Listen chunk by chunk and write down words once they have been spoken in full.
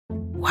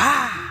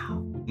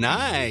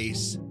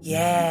Nice.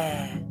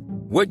 Yeah.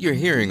 What you're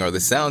hearing are the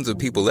sounds of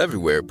people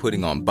everywhere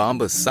putting on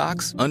Bombas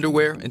socks,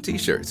 underwear, and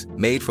T-shirts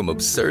made from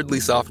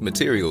absurdly soft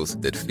materials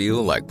that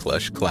feel like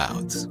plush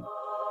clouds.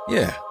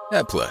 Yeah,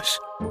 that plush.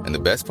 And the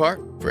best part?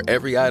 For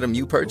every item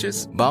you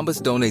purchase,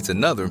 Bombas donates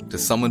another to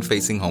someone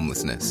facing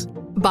homelessness.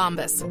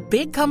 Bombas.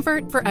 Big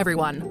comfort for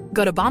everyone.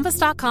 Go to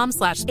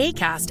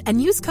bombas.com/ACAST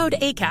and use code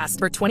ACAST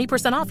for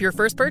 20% off your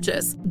first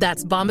purchase.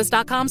 That's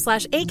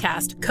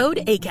bombas.com/ACAST.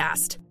 Code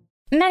ACAST.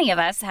 Many of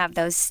us have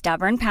those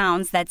stubborn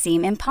pounds that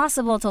seem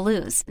impossible to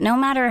lose, no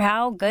matter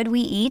how good we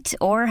eat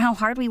or how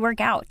hard we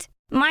work out.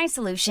 My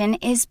solution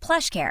is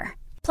PlushCare.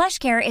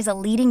 PlushCare is a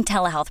leading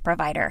telehealth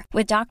provider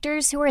with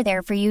doctors who are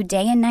there for you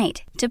day and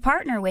night to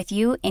partner with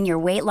you in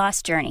your weight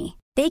loss journey.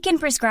 They can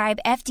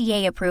prescribe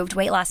FDA-approved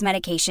weight loss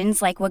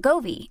medications like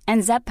Wegovy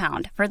and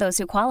Zepbound for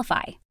those who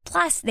qualify.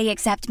 Plus, they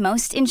accept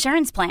most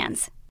insurance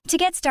plans. To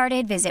get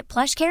started, visit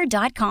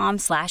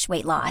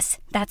plushcare.com/weightloss.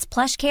 That's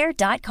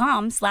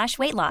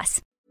plushcare.com/weightloss.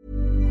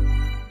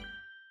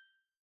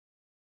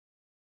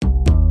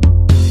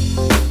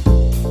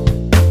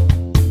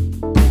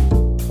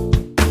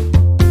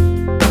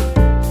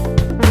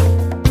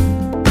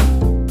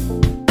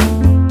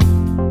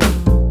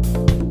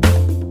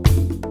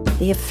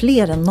 Det är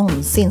fler än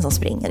någonsin som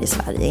springer i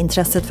Sverige.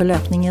 Intresset för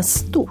löpning är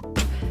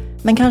stort.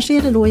 Men kanske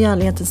är det då i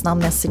ärlighetens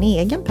namn med sin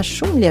egen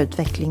personliga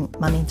utveckling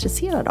man är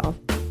intresserad av.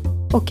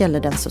 Och eller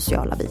den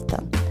sociala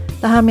biten.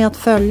 Det här med att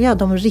följa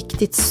de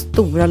riktigt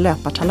stora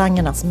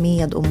löpartalangernas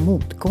med- och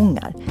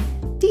motgångar.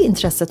 Det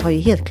intresset har ju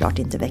helt klart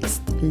inte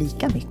växt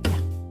lika mycket.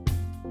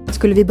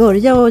 Skulle vi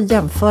börja och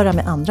jämföra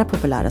med andra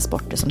populära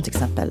sporter som till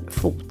exempel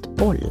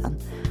fotbollen.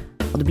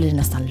 Och då blir det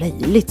nästan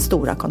löjligt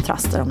stora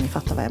kontraster om ni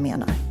fattar vad jag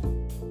menar.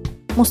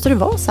 Måste det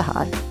vara så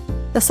här?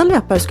 Dessa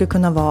löpare skulle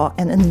kunna vara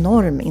en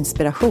enorm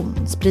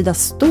inspiration, sprida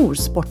stor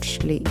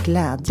sportslig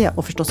glädje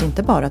och förstås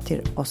inte bara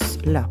till oss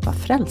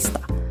löparfrälsta.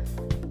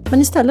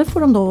 Men istället får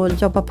de då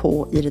jobba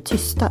på i det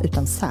tysta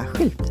utan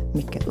särskilt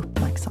mycket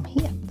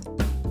uppmärksamhet.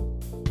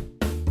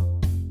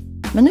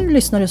 Men nu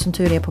lyssnar du som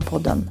tur är på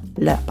podden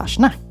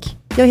Löparsnack.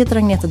 Jag heter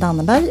Agneta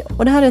Danneberg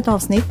och det här är ett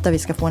avsnitt där vi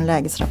ska få en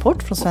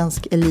lägesrapport från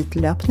svensk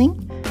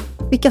elitlöpning.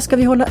 Vilka ska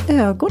vi hålla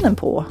ögonen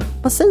på?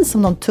 Vad sägs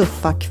om de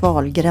tuffa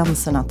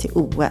kvalgränserna till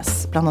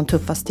OS, bland de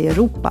tuffaste i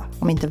Europa,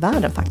 om inte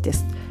världen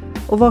faktiskt?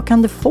 Och vad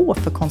kan det få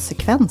för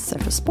konsekvenser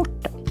för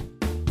sporten?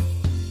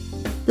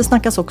 Det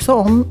snackas också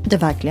om det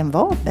verkligen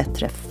var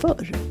bättre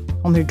förr,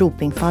 om hur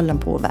dopingfallen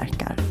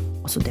påverkar,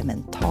 och så det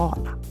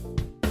mentala.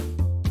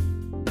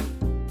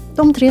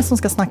 De tre som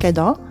ska snacka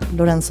idag,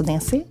 Lorenzo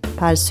Nesi,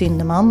 Per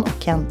Synnerman och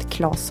Kent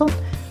Claesson,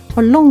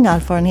 har lång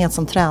erfarenhet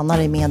som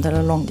tränare i medel-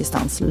 och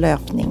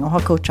långdistanslöpning och har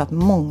coachat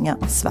många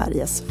av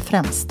Sveriges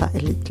främsta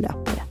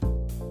elitlöpare.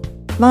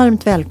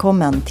 Varmt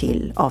välkommen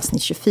till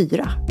avsnitt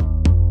 24.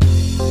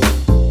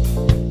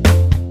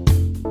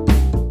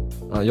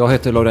 Jag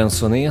heter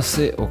Lorenzo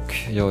Nesi och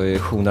jag är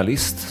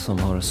journalist som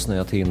har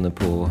snöat in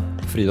på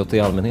friidrott i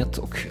allmänhet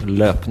och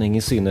löpning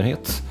i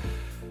synnerhet.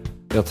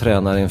 Jag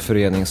tränar i en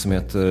förening som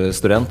heter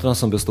Studenterna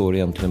som består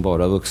egentligen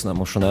bara av vuxna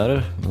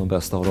motionärer, men de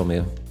bästa av dem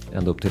är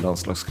ända upp till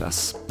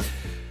landslagsklass.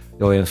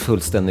 Jag är en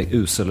fullständig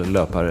usel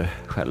löpare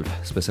själv,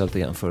 speciellt i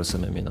jämförelse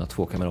med mina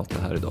två kamrater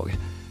här idag.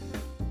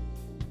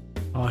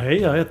 Ja,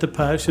 hej, jag heter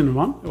Per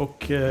Synnerman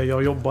och jag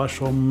har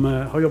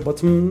jobbat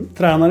som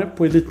tränare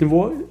på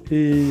elitnivå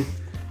i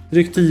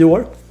drygt 10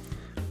 år.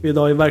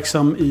 Idag är jag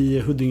verksam i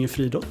Huddinge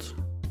friidrott.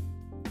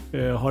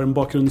 Jag har en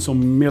bakgrund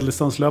som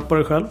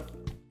medeldistanslöpare själv.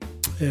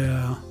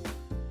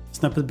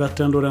 Snäppet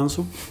bättre än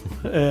Lorenzo.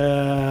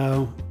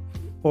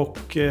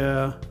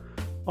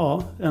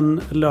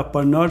 En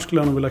löparnörd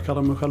skulle jag nog vilja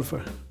kalla mig själv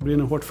för. Det blir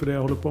nog hårt för det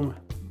jag håller på med.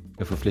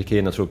 Jag får flika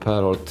in, jag tror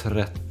Per har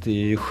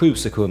 37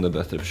 sekunder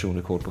bättre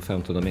personrekord på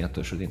 1500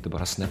 meter, så det är inte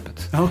bara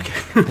snäppet. Ja,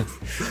 okej.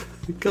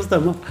 Det kan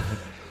stämma.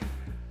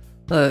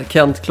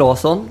 Kent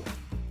Claesson,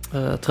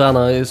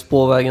 tränare i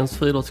Spårvägens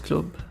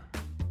friidrottsklubb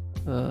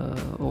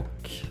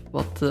och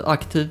varit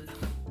aktiv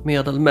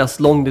medel mest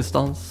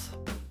långdistans,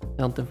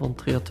 egentligen från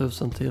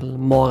 3000 till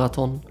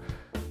maraton.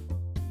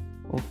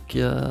 Och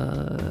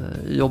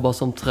jobbar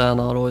som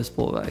tränare då i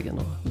Spårvägen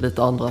och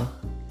lite andra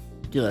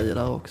grejer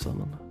där också.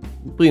 Men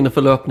brinner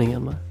för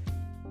löpningen med.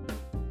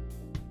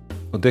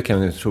 Och det kan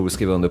vi nu tro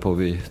skriva under på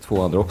vi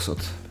två andra också.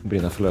 Att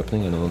brinna för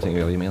löpningen är någonting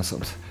vi har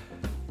gemensamt.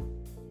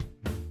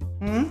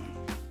 Mm.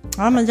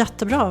 Ja, men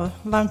jättebra.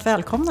 Varmt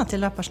välkomna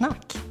till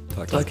Löparsnack.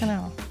 Tack. Ska ni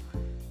ha.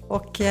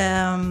 Och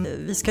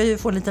vi ska ju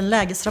få en liten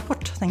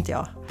lägesrapport, tänkte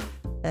jag.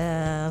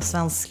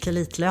 Svensk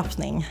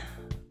elitlöpning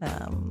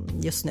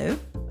just nu.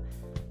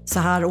 Så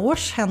här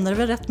års händer det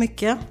väl rätt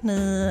mycket. Ni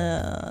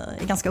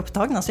är ganska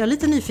upptagna. Så jag är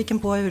lite nyfiken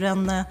på hur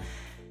en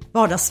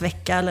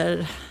vardagsvecka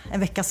eller en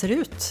vecka ser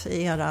ut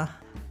i era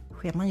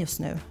scheman just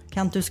nu.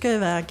 Kent, du ska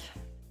iväg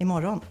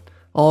imorgon.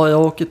 Ja,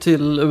 jag åker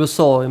till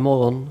USA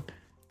imorgon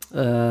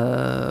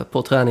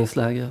på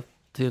träningsläger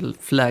till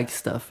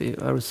Flagstaff i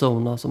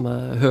Arizona som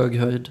är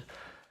höghöjd.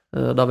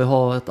 Där vi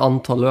har ett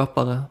antal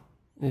löpare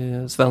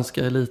i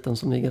svenska eliten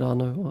som ligger där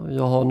nu.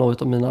 Jag har några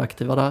av mina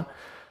aktiva där.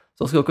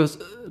 Så jag ska åka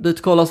dit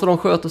och kolla så de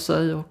sköter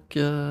sig och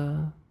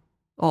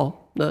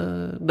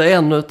det är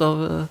en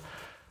av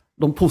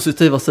de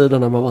positiva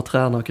sidorna med att vara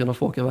tränare och kunna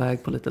få åka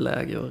iväg på lite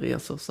läger och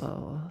resor. Så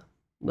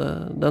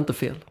det är inte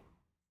fel.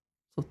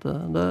 Så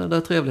att det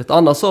är trevligt.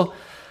 Annars så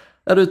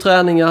är det ju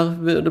träningar,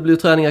 det blir ju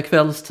träningar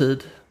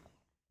kvällstid.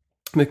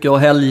 Mycket av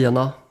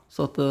helgerna.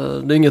 Så att det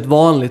är inget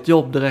vanligt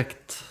jobb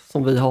direkt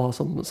som vi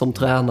har som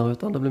tränare,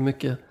 utan det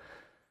blir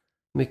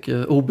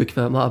mycket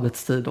obekväm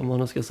arbetstid om man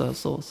nu ska säga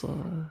så.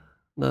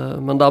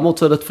 Men däremot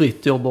så är det ett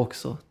fritt jobb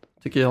också,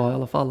 tycker jag i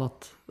alla fall.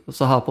 Att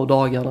så här på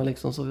dagarna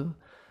liksom, så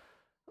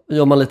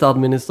gör man lite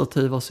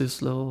administrativa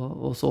sysslor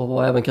och så.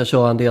 Och även kan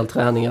köra en del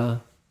träningar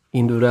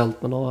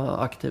individuellt, men några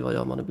aktiva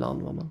gör man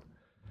ibland.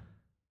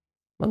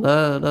 Men det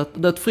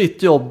är ett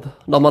fritt jobb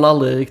där man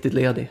aldrig är riktigt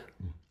ledig,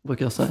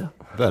 brukar jag säga.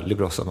 Väldigt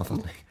bra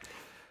sammanfattning.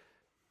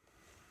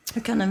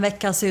 Hur kan en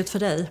vecka se ut för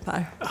dig,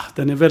 Per?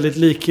 Den är väldigt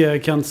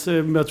lik Kents.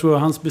 Jag tror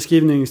hans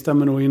beskrivning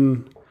stämmer nog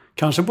in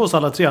kanske på oss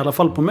alla tre, i alla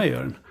fall på mig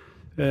gör den.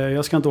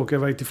 Jag ska inte åka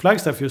iväg till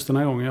Flagstaff just den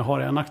här gången. Jag har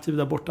en aktiv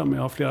där borta, men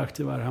jag har flera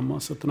aktiva här hemma.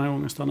 Så den här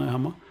gången stannar jag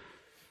hemma.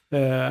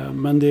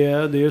 Men det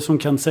är som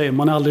Kent säger,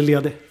 man är aldrig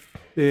ledig.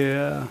 Det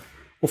är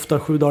ofta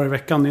 7 dagar i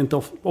veckan. Det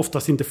är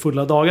oftast inte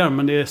fulla dagar,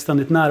 men det är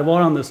ständigt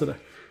närvarande. Så det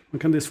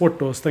är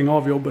svårt att stänga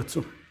av jobbet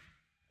så.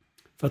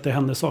 För att det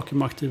händer saker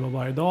med aktiva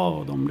varje dag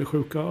och de blir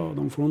sjuka och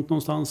de får ont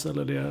någonstans,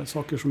 eller det är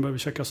saker som behöver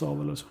checkas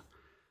av eller så.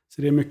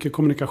 Så det är mycket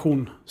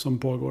kommunikation som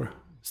pågår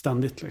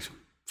ständigt liksom.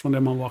 Från det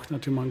man vaknar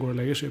till man går och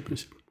lägger sig i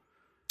princip.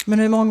 Men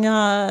hur många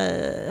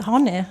har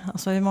ni?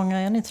 Alltså hur många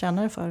är ni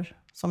tränare för?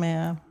 Som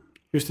är...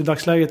 Just i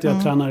dagsläget är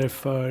jag tränare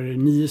för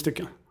 9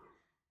 stycken.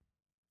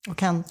 Och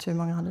Kent, hur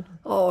många hade du?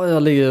 Ja,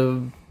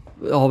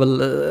 jag har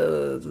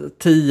väl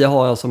 10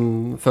 har jag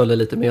som följer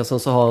lite mer. Sen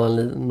så har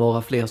jag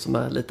några fler som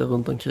är lite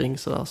runt omkring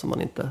sådär, som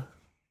man inte...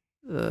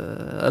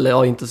 eller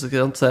jag inte ska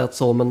jag inte säga att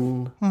så,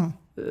 men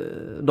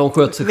de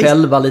sköter sig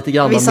själva lite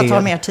grann. Vissa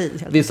tar mer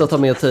tid. Vissa tar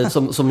mer tid,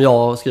 som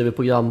jag skriver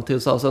program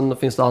till. Så sen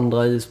finns det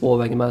andra i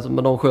spårvägen med,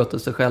 men de sköter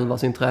sig själva,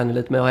 sin träning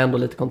lite mer. Jag har ändå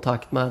lite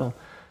kontakt med dem.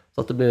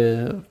 Så att det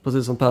blir,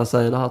 precis som Per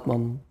säger, det här att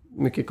man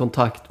mycket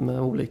kontakt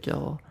med olika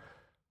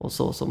och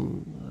så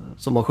som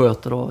man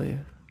sköter då i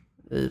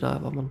det här.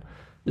 Men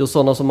just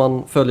sådana som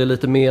man följer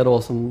lite mer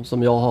då,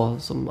 som jag har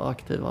som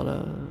aktiva,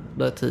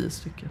 det är 10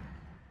 stycken.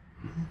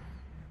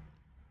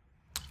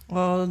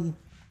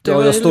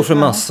 Jag står för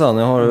massan.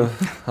 Jag har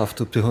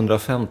haft upp till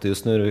 150.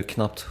 Just nu är det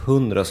knappt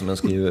 100 som jag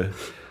skriver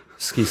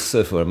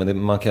skisser för.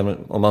 Men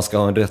om man ska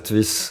ha en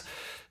rättvis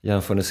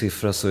jämförande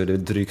siffra så är det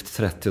drygt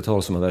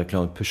 30-tal som jag verkligen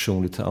har ett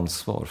personligt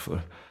ansvar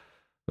för.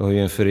 Jag har ju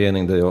en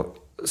förening där jag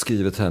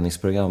skriver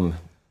träningsprogram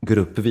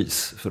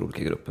gruppvis för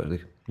olika grupper.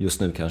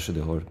 Just nu kanske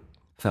du har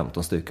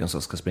 15 stycken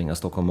som ska springa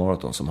Stockholm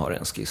Marathon som har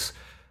en skiss.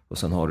 Och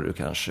sen har du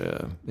kanske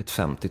ett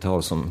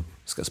 50-tal som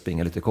ska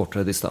springa lite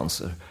kortare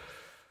distanser.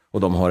 Och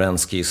de har en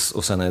skiss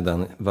och sen är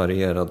den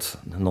varierad.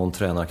 Någon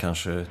tränar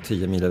kanske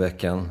 10 mil i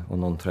veckan och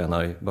någon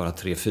tränar bara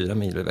 3-4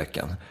 mil i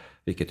veckan.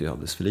 Vilket är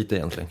alldeles för lite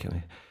egentligen, kan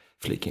vi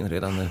flika in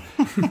redan nu.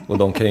 Och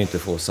de kan ju inte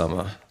få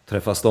samma.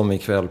 Träffas de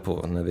ikväll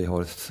när vi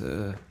har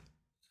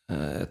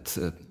ett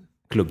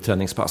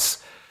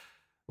klubbträningspass.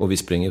 Och vi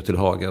springer ut till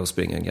Haga och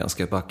springer en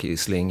ganska backig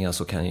slinga,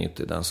 så kan ju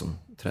inte den som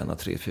tränar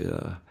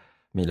 3-4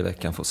 mil i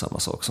veckan få samma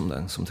sak som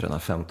den som tränar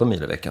 15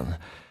 mil i veckan.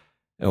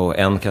 Och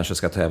en kanske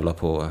ska tävla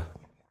på,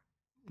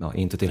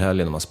 inte till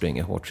helgen när man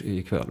springer hårt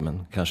ikväll,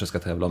 men kanske ska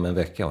tävla om en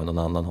vecka, och någon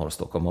annan har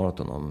Stockholm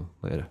Marathon om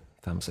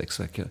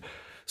 5-6 veckor.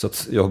 Så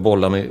att jag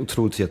bollar med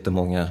otroligt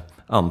jättemånga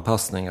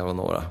anpassningar och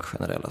några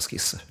generella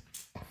skisser.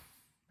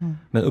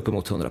 Men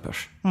uppemot 100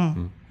 pers.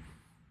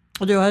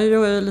 Och du har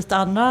ju lite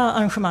andra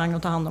arrangemang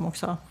att ta hand om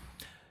också.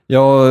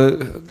 Ja,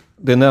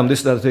 det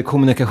nämndes där att det är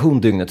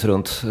kommunikation dygnet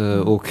runt.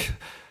 Och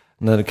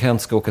när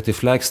Kent ska åka till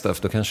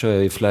Flagstaff, då kanske jag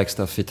är i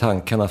Flagstaff i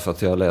tankarna för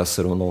att jag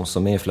läser om någon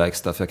som är i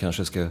Flagstaff. Jag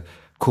kanske ska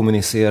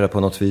kommunicera på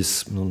något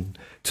vis, någon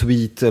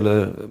tweet,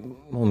 eller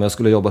om jag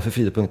skulle jobba för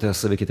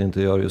Fide.se, vilket jag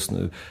inte gör just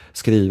nu,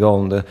 skriva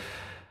om det.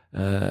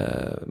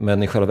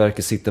 Men i själva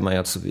verket sitter man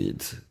alltså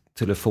vid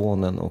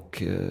telefonen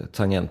och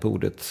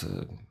tangentbordet.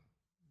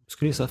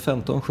 Skulle gissa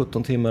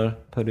 15-17 timmar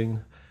per dygn.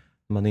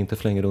 Man inte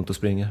flänger runt och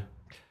springer.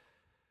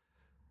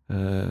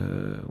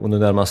 Och nu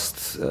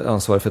närmast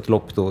ansvarig för ett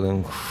lopp då,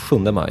 den 7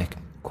 maj.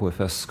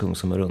 KFS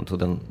Kungsholmen runt, och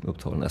den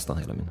upptar nästan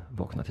hela min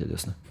vakna tid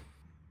just nu.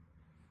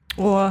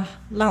 Och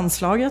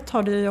landslaget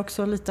har du ju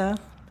också lite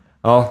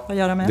att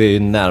göra med. Det är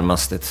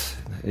närmast ett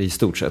i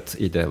stort sett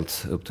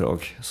ideellt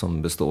uppdrag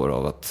som består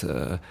av att,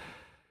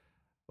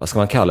 vad ska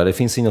man kalla det? Det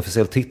finns ingen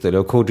officiell titel.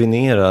 Jag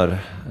koordinerar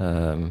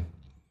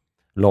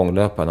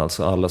långlöparna,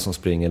 alltså alla som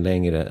springer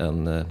längre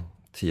än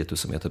 10 000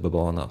 meter på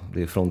bana.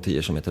 Det är från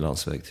 10 km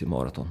landsväg till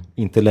maraton.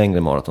 Inte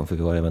längre maraton, för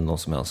vi har även någon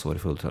som är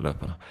ansvarig för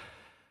ultralöparna.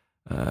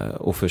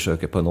 Och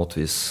försöker på något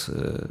vis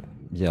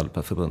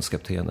hjälpa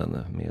förbundskaptenen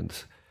med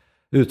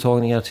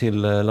uttagningar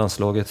till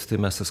landslaget, till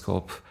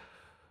mästerskap.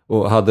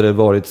 Och hade det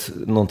varit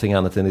någonting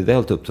annat än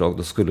ideellt uppdrag,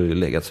 då skulle det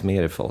läggats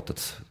mer i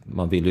fatet.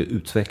 Man vill ju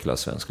utveckla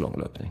svensk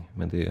långlöpning,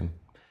 men det är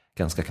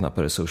ganska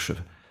knappa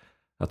resurser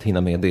att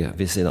hinna med det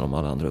vid sidan om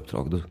alla andra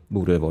uppdrag. Då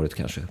borde det varit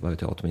kanske, vad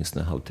vet jag,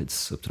 åtminstone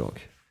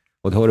halvtidsuppdrag.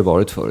 Och det har det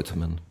varit förut,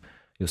 men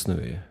just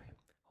nu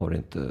har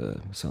inte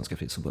Svenska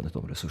Friidrottsförbundet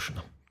de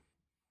resurserna.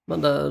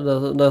 Men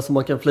det som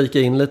man kan flika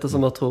in lite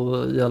som jag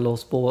tror gäller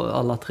oss på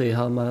alla tre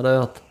här med, det är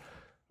att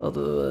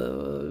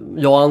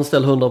jag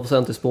anställer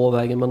 100% i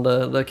spårvägen, men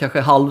det är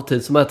kanske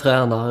halvtid som är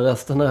tränare,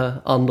 resten är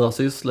andra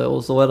sysslor,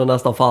 och så är det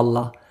nästan för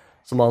alla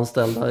som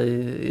anställda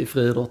i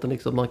friidrotten.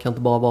 Liksom. Man kan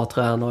inte bara vara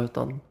tränare,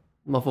 utan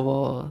man får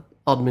vara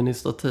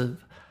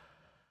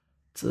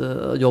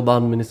jobba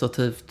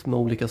administrativt med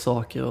olika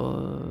saker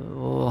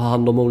och ha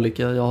hand om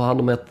olika. Jag har hand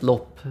om ett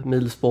lopp,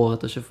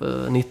 milspåret,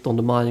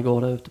 19 maj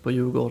går det ute på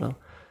Djurgården.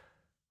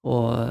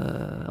 Och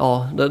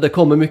ja, det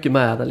kommer mycket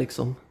med det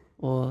liksom.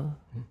 Och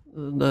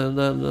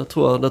det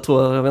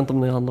tror jag vet inte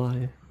om ni andra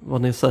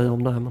vad ni säger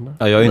om det. Men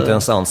jag är inte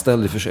ens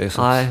anställd i och för sig.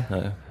 Så nej,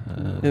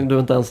 du är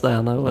inte ens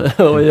där och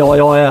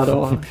jag är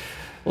det.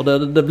 Och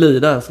det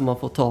blir det som man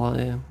får ta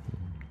i.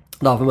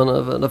 Därför,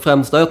 men det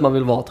främsta är att man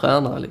vill vara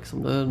tränare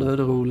liksom. Det är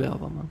det roliga.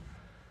 Men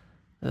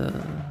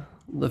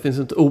det finns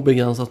inte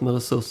obegränsat med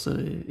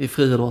resurser i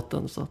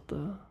friidrotten, så att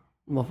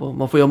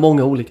man får göra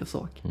många olika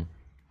saker.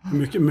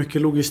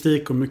 Mycket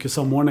logistik och mycket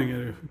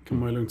samordning kan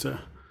man ju lugnt säga.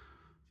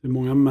 Det är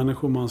många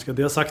människor man ska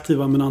dels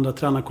aktiva med andra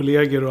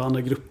tränarkollegor och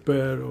andra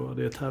grupper, och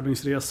det är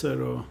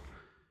tävlingsresor och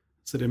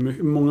så det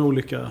är många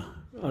olika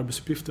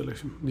arbetsuppgifter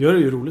liksom. Det gör det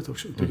ju roligt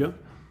också, tycker jag.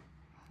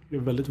 Det är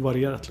väldigt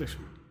varierat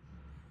liksom.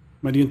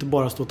 Men det är ju inte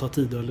bara att stå och ta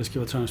tid eller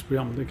skriva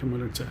träningsprogram, det kan man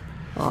lugnt säga.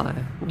 Nej,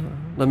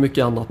 det är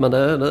mycket annat, men det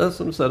är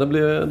som du säger,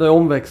 det är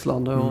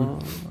omväxlande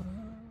och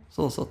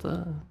så att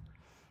det.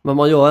 Men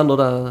man gör ändå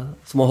det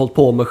som man har hållit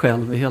på med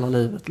själv i hela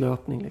livet,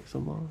 löpning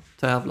liksom, och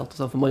tävlat, och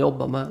sen får man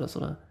jobba med det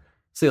sådär.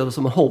 Ser det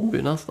som en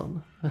hobby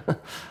nästan. Så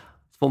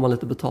får man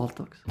lite betalt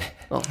också.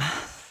 Ja.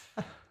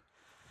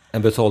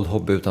 En betald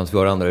hobby utan att vi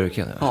har andra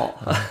yrken. Ja.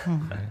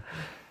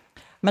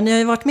 Men ni har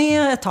ju varit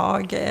med ett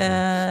tag.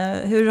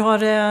 Hur har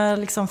det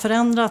liksom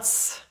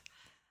förändrats,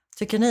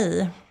 tycker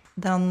ni?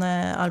 Den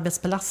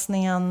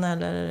arbetsbelastningen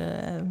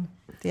eller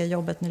det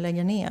jobbet ni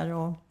lägger ner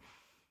och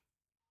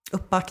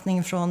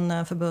uppbackning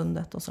från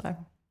förbundet och sådär?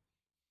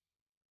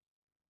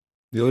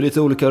 Vi har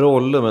lite olika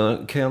roller,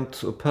 men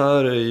Kent och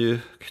Per är ju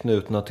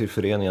knutna till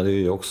föreningar. Det är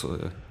ju också.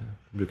 Jag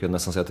brukar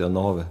nästan säga att jag är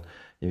nav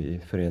i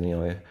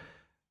föreningar.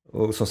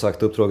 Och som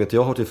sagt, uppdraget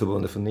jag har till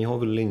förbundet, för ni har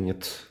väl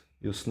inget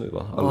just nu,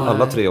 va?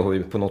 Alla tre har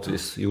ju på något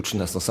vis gjort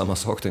nästan samma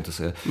sak, tänkte jag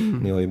säga.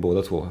 Ni har ju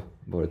båda två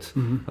varit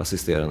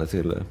assisterande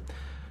till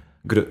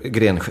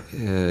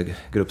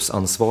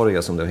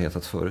grengruppsansvariga, som det har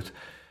hetat förut.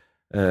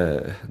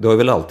 Det har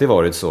väl alltid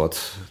varit så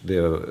att det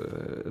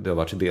har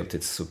varit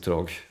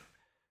deltidsuppdrag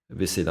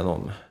vid sidan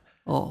om.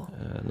 Ja.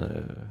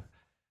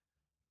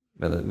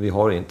 Men vi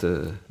har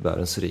inte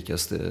världens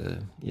rikaste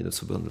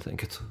idrottsförbund helt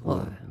enkelt.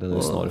 Den har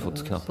ju snarare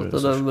fått knappare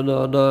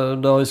resurser.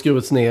 Det har ju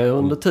skurits ner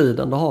under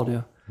tiden, det har det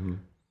ju.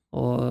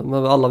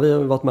 Men alla vi har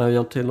ju varit med och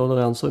hjälpt till, och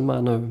Lorenzo är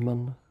med nu.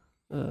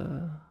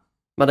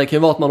 Men det kan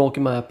ju vara att man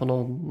åker med på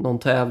någon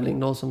tävling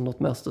då, som något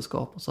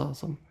mästerskap och så här,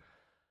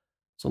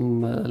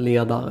 som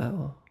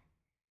ledare.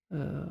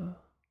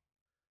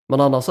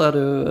 Men annars är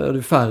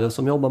det färre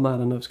som jobbar med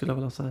det nu, skulle jag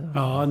vilja säga.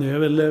 Ja,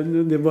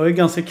 det var ju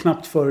ganska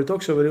knappt förut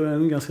också. Det var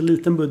en ganska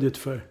liten budget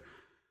för,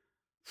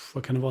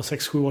 vad kan det vara,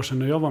 6-7 år sedan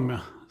när jag var med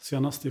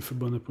senast i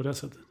förbundet på det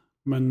sättet.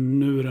 Men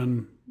nu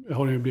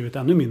har den ju blivit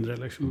ännu mindre.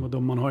 Liksom. Och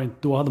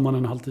då hade man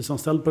en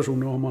halvtidsanställd person,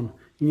 nu har man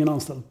ingen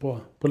anställd på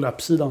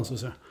löpsidan, så att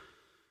säga.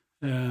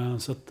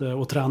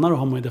 Och tränare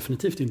har man ju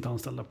definitivt inte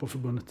anställda på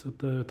förbundet.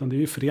 Utan det är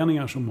ju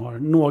föreningar som har,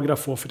 några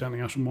få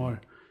föreningar som har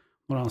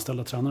några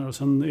anställda tränare. Och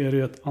sen är det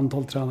ju ett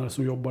antal tränare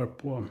som jobbar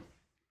på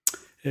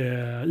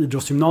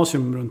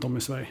idrottsgymnasium runt om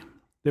i Sverige.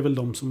 Det är väl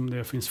de som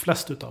det finns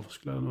flest utav,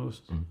 skulle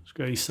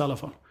jag gissa i alla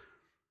fall.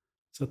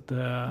 Så att,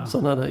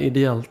 sen är det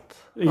ideellt.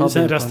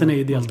 Sen resten är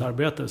ideellt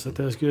arbete. Så att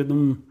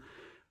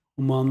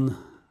om man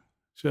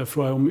ska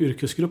fråga om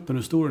yrkesgruppen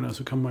hur stor den är,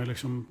 så kan man ju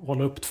liksom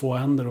hålla upp 2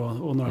 händer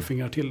och några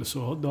fingrar till.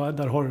 Så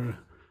där har du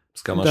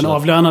den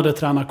avlönade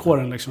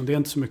tränarkåren. Liksom. Det är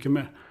inte så mycket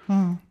mer.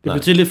 Det är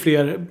betydligt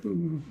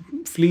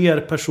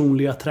fler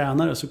personliga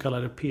tränare, så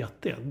kallade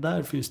PT.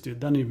 Där finns det,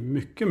 den är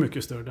mycket,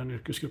 mycket större, den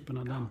yrkesgruppen,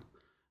 än den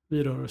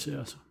vi rör oss i.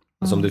 Alltså.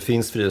 Alltså om det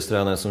finns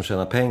friidrottstränare som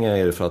tjänar pengar,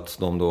 är det för att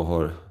de då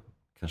har,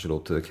 kanske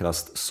låter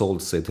krasst,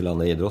 sålt sig till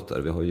andra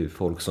idrotter. Vi har ju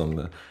folk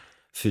som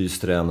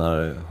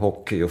fystränar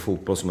hockey och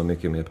fotboll som har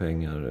mycket mer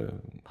pengar,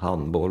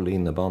 handboll,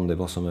 innebandy,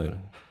 vad som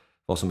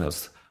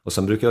helst. Och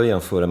sen brukar jag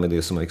jämföra med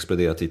det som har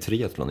exploderat i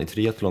triathlon. I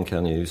triathlon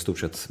kan ju i stort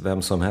sett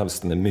vem som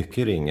helst med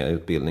mycket ringa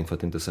utbildning, för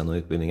att inte säga någon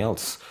utbildning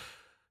alls,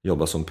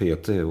 jobba som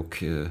PT,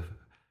 och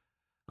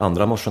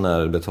andra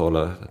motionärer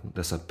betalar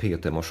dessa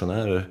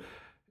PT-motionärer,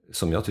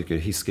 som jag tycker,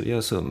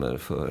 hiskeliga summor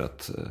för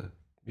att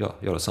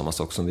göra samma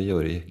sak som vi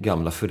gör i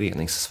gamla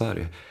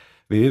förenings-Sverige.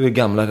 Vi är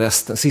ju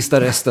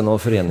sista resten av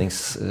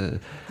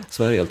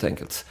förenings-Sverige helt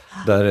enkelt.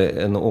 Där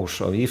en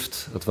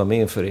årsavgift att vara med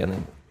i en förening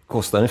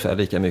kostar ungefär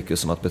lika mycket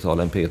som att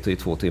betala en PT i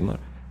 2 timmar.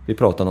 Vi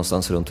pratar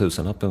någonstans runt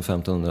 1000-lappen,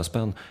 1500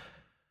 spänn.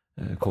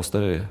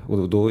 kostar det.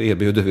 Och då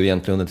erbjuder vi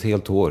egentligen under ett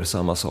helt år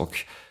samma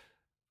sak.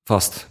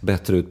 Fast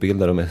bättre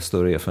utbildade och med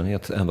större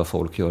erfarenhet än vad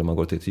folk gör om man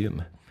går till ett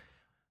gym.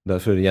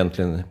 Därför är det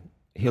egentligen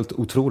helt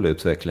otrolig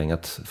utveckling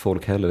att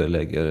folk hellre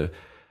lägger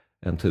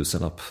en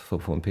 1000-lapp för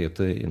att få en PT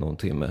i någon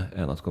timme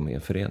än att gå med i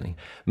en förening.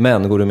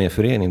 Men går du med i en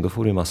förening, då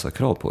får du en massa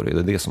krav på dig. Det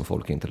är det som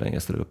folk inte längre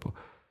ställer upp på.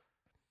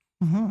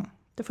 Mm.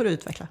 Det får du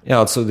utveckla. Ja,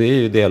 alltså det är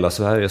ju det hela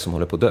Sverige som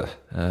håller på att dö.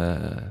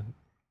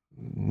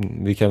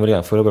 Vi kan väl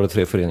jämföra våra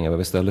 3 föreningar vad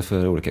vi ställer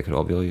för olika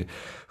krav. Vi har ju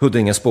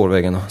Huddinge,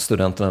 Spårvägen och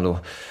Studenterna då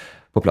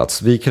på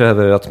plats. Vi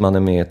kräver att man är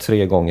med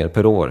 3 gånger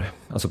per år.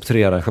 Alltså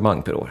 3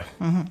 arrangemang per år.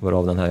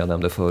 Varav den här jag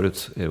nämnde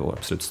förut är vår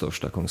absolut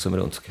största. Kungsholm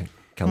runt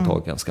kan ta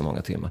ganska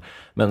många timmar.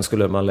 Men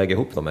skulle man lägga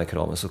ihop de här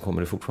kraven så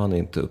kommer det fortfarande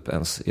inte upp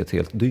ens i ett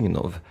helt dygn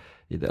av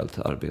ideellt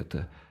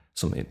arbete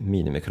som är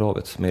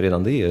minimikravet. Men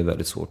redan det är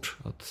väldigt svårt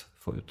att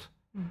få ut.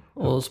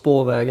 Och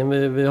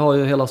Spårvägen, vi har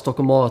ju hela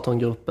Stockholm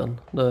Marathon-gruppen.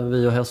 Det är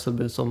vi och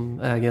Hässelby som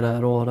äger det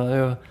här.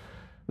 Och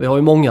vi har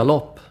ju många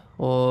lopp.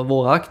 Och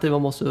våra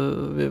aktiva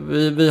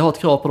vi har ett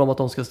krav på dem att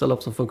de ska ställa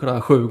upp som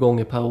funktionär 7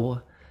 gånger per år.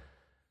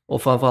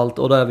 Och framförallt,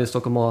 och då är vi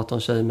Stockholm Marathon,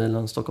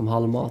 Tjejmilen, Stockholm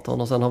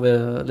Halvmarathon. Och sen har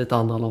vi lite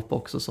andra lopp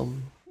också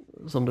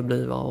som det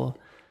blir. Va? Och,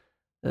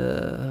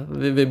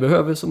 vi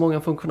behöver så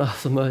många funktionärer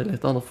som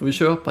möjligt, annars får vi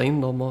köpa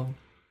in dem.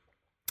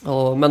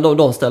 Men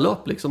de ställer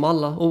upp liksom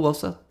alla,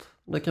 oavsett.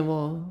 Det kan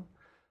vara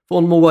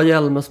från Moa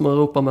Hjelme som är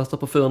Europamästare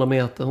på 400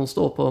 meter. Hon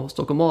står på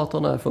Stockholm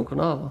Marathon och är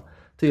funktionär.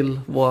 Till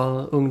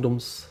våra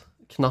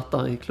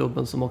ungdomsknattar i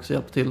klubben som också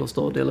hjälper till att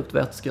stå och dela ut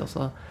vätska.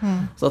 Så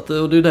att,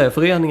 och det är det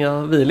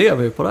föreningar, vi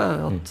lever ju på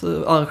det. Att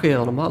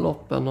arrangera de här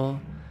loppen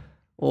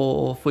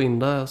och få in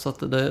det. Så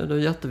att det är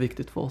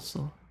jätteviktigt för oss.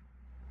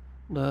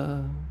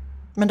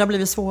 Men det har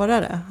blivit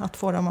svårare att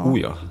få dem att... Oh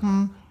ja.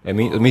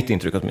 Mitt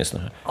intryck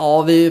åtminstone.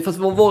 Ja, fast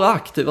våra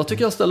aktiva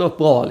tycker jag ställer upp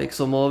bra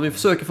liksom, och vi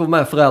försöker få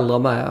med föräldrar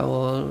med,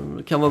 och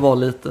det kan väl vara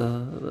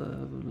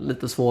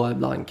lite svårare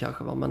ibland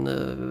kanske, va? Men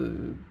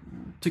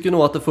tycker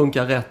nog att det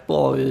funkar rätt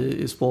bra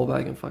i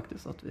Spårvägen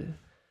faktiskt, att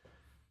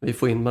vi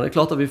får in, men det är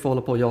klart att vi får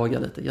hålla på och jaga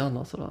lite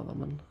grann sådär, va?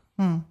 Men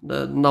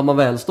när man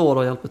väl står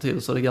och hjälper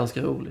till så är det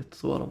ganska roligt,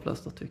 så de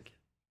flesta tycker.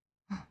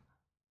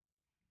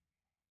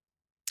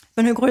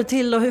 Men hur går det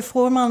till och hur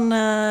får man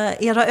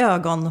era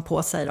ögon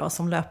på sig då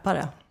som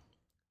löpare?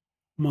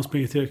 Man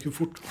springer tillräckligt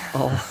fort.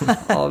 Ja,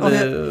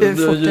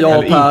 jag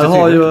och Per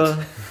har ju...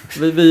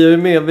 Vi är ju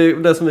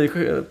med, det som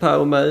Per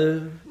och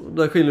mig,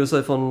 det skiljer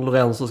sig från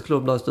Lorenzos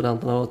klubb där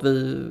Studenterna, att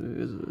vi,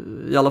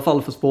 i alla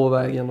fall för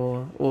Spårvägen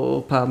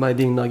och Per med i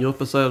dina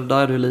grupper, så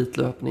där är det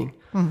elitlöpning.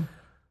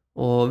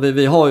 Och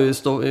vi har ju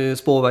i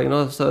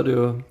Spårvägen så är det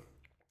ju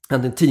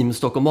en team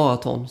Stockholm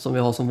Marathon som vi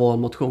har som vår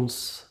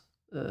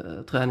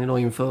motionsträning då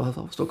inför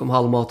Stockholm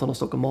Halvmarathon och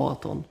Stockholm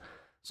Marathon,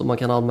 som man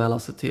kan anmäla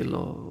sig till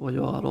och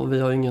göra då. Vi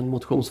har ingen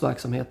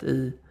motionsverksamhet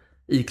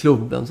i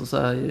klubben så att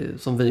säga,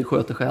 som vi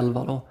sköter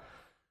själva då.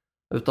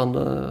 Utan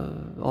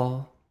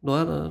då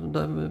är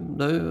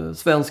det är ju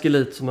svensk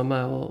elit som är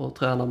med och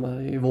tränar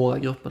med i våra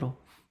grupper då.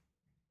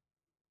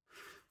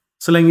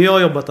 Så länge jag har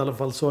jobbat i alla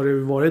fall så har det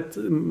ju varit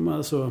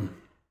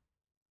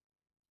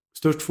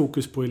störst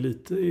fokus på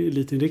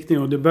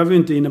elitinriktning, och det behöver ju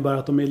inte innebära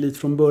att de är elit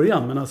från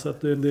början, men alltså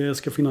att det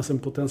ska finnas en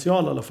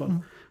potential i alla fall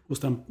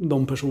hos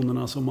de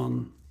personerna som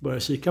man börjar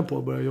kika på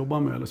och börjar jobba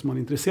med, eller som man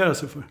intresserar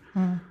sig för.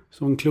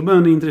 Som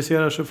klubben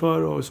intresserar sig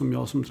för och som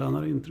jag som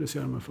tränare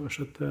intresserar mig för.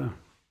 Så att,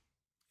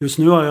 just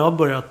nu har jag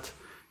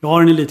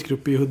har en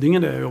elitgrupp i Huddinge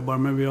där jag jobbar,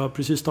 men vi har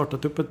precis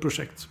startat upp ett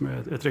projekt som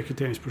är ett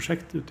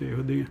rekryteringsprojekt ute i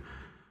Huddinge.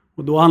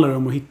 Och då handlar det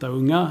om att hitta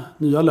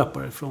nya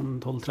löpare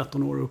från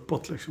 12-13 år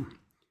uppåt liksom.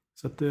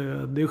 Så att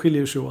det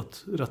skiljer sig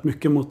åt rätt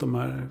mycket mot de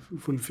här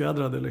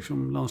fullfjädrade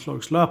liksom,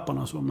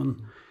 landslagslöparna. Så.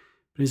 Men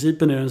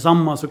principen är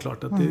densamma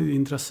såklart. Att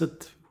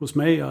intresset hos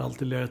mig har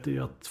alltid legat i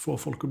att få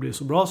folk att bli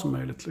så bra som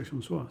möjligt.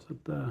 Liksom, så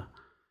att,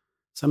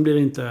 sen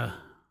blir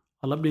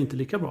alla blir inte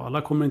lika bra.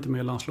 Alla kommer inte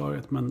med i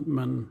landslaget.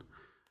 Men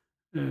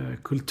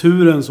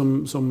kulturen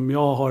som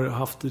jag har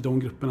haft i de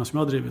grupperna som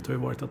jag har drivit har ju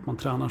varit att man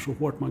tränar så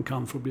hårt man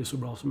kan för att bli så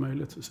bra som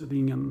möjligt. Så det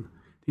är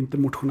inte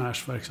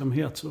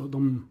motionärsverksamhet. Så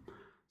de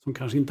som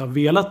kanske inte har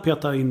velat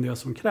peta in det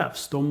som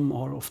krävs, de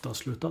har ofta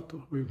slutat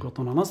och gått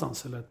någon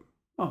annanstans eller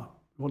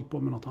hållit på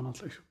med något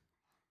annat. Liksom.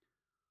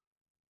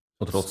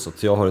 Och trots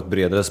att jag har ett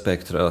bredare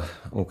spektra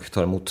och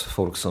tar emot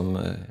folk som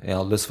är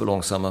alldeles för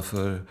långsamma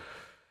för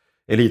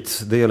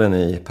elitdelen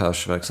i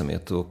Pers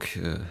verksamhet och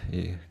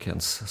i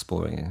Kents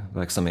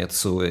spårverksamhet,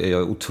 så är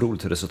jag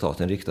otroligt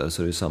resultatinriktad,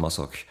 så det är samma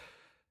sak.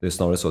 Det är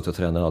snarare så att jag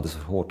tränar alldeles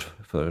för hårt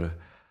för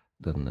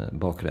den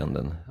bakre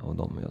änden av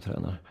dem jag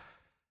tränar.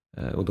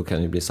 Och då kan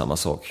det ju bli samma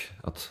sak,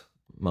 att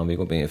man vill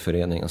gå med i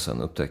föreningen och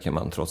sen upptäcker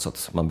man, trots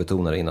att man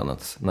betonar innan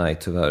att nej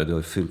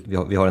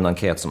tyvärr, vi har en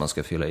enkät som man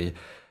ska fylla i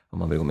om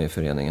man vill gå med i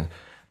föreningen.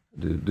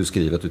 Du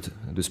skriver att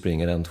du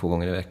springer 1-2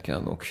 gånger i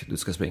veckan och du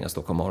ska springa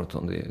Stockholm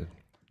Marathon.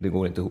 Det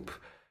går inte ihop.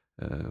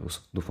 Och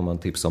då får man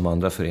tipsa om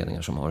andra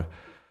föreningar som har...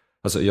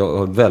 Alltså jag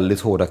har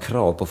väldigt hårda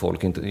krav på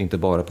folk, inte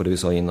bara på det vi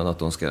sa innan att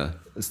de ska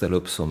ställa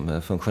upp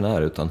som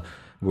funktionär, utan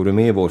går du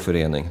med i vår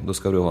förening, då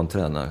ska du ha en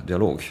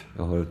tränardialog.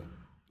 Jag har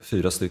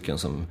 4 stycken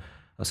som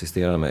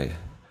assisterar mig.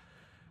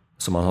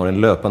 Så man har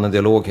en löpande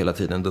dialog hela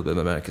tiden, dubbel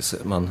bemärkelse.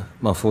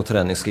 Man får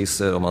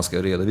träningsskisser och man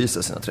ska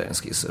redovisa sina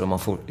träningsskisser. Och man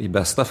får i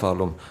bästa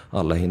fall, om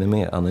alla hinner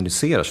med,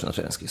 analysera sina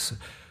träningsskisser.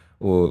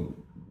 Och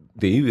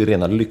det är ju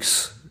rena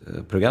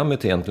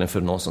lyxprogrammet egentligen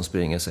för någon som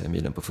springer sig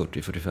milen på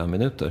 40-45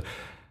 minuter.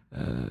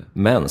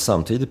 Men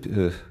samtidigt,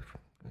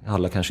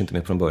 alla kanske inte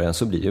med från början,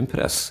 så blir det en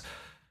press.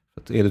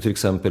 Är du till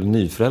exempel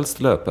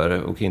nyfrälst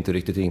löpare och inte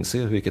riktigt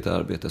inser vilket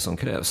arbete som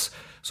krävs,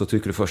 så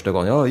tycker du första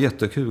gången, ja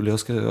jättekul,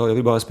 jag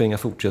vill bara springa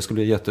fort, jag ska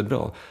bli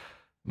jättebra.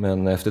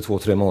 Men efter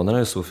 2-3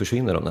 månader så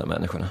försvinner de där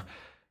människorna.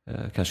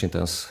 Kanske inte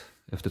ens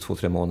efter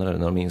 2-3 månader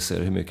när de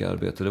inser hur mycket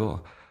arbete det var.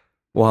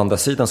 Å andra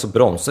sidan så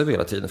bromsar vi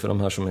hela tiden, för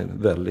de här som är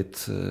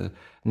väldigt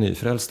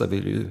nyfrälsta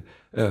vill ju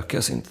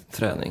öka sin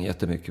träning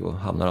jättemycket och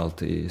hamnar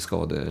alltid i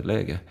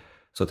skadeläge.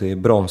 Så att det är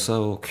bromsa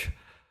och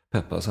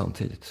peppa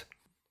samtidigt.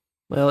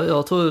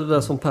 Jag tror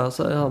det som Per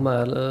säger här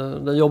med,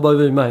 det jobbar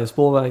vi med i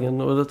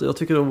Spårvägen, och jag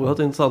tycker det är oerhört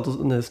intressant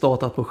att ni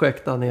startar ett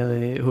projekt där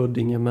nere i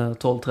Huddinge med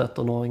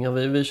 12-13-åringar.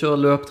 Vi kör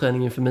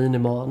löpträning inför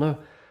minimara nu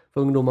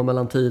för ungdomar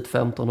mellan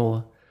 10-15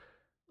 år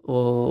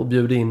och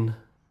bjuder in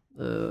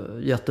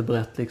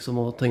jättebrett liksom,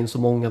 och ta in så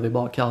många vi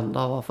bara kan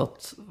där, för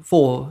att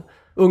få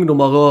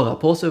ungdomar röra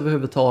på sig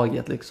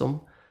överhuvudtaget liksom.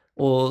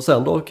 Och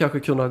sen då kanske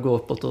kunna gå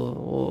uppåt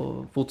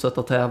och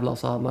fortsätta tävla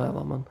så här med,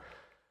 va? Men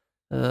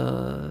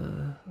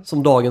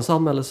som dagens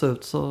samhälle ser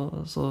ut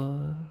så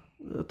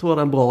jag tror jag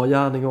det är en bra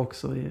gärning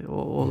också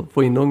att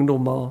få in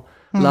ungdomar och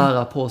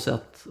lära på sig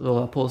att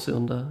röra på sig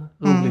under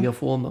roliga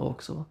former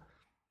också.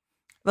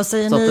 Vad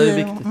säger så ni? Det är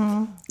viktigt.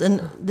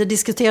 Det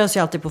diskuteras ju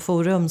alltid på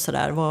forum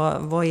sådär.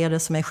 Vad är det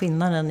som är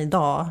skillnaden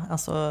idag?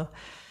 Alltså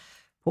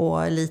på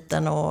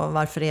eliten, och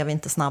varför är vi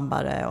inte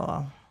snabbare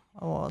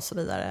och så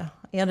vidare.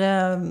 Är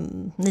det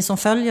ni som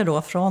följer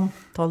då från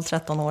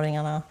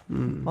 12-13-åringarna?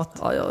 Vad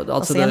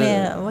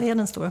är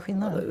den stora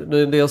skillnaden?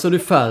 Dels är det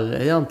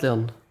färre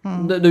egentligen.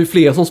 Det är ju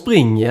fler som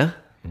springer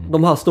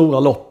de här stora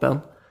loppen.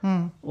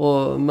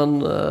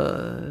 Men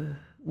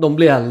de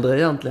blir äldre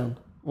egentligen.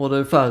 Och det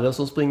är färre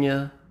som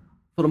springer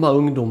för de här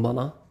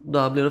ungdomarna.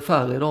 Där blir det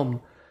färre i de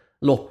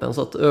loppen.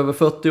 Så att över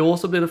 40 år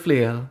så blir det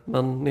fler.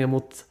 Men ner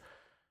mot,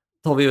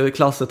 tar vi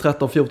klasser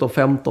 13, 14,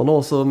 15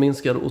 år så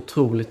minskar det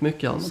otroligt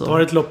mycket. Alltså. Man tar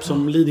ett lopp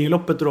som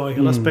Lidingöloppet drar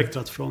hela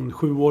spektrat från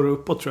 7 år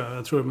uppåt, tror jag.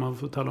 Jag tror man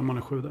får tala om man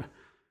är 7 där.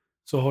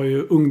 Så har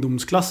ju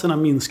ungdomsklasserna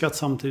minskat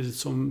samtidigt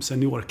som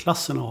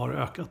seniorklasserna har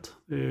ökat.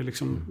 Det är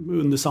liksom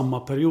under samma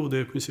period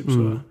i princip.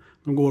 Så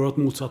de går åt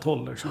motsatt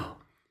håll liksom.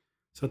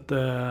 Så att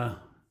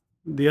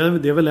det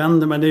är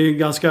väl men det är ju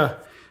ganska,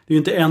 det är ju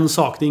inte en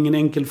sak, det är ingen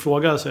enkel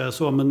fråga att säga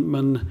så,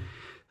 men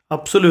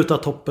absoluta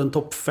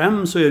topp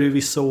 5 så är det ju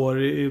vissa år,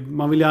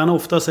 man vill gärna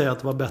ofta säga att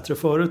det var bättre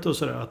förut och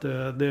sådär, att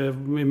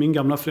i min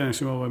gamla förening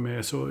som jag var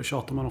med så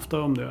tjatar man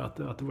ofta om det, att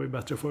det var ju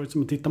bättre förut.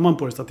 Men tittar man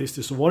på det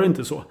statistiskt så var det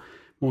inte så.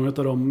 Många av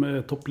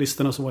de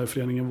topplistorna som var i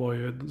föreningen var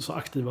ju så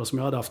aktiva som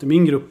jag hade haft i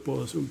min grupp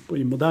och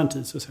i modern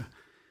tid så att säga.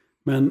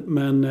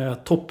 Men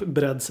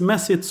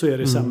toppbreddsmässigt så är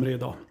det sämre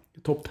idag.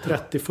 Topp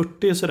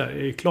 30-40 sådär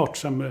är klart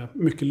sämre,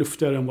 mycket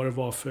luftigare än vad det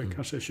var för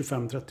kanske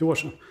 25-30 år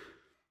sedan.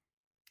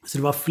 Så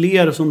det var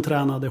fler som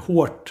tränade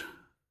hårt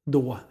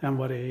då än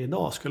vad det är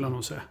idag, skulle jag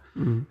nog säga.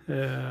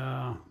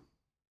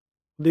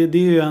 Det är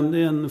ju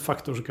en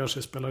faktor som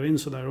kanske spelar in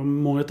sådär. Och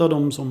många av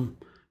dem som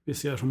vi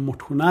ser som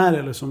motionärer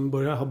eller som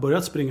har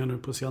börjat springa nu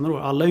på senare år,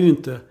 alla är ju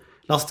inte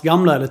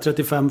lastgamla eller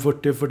 35,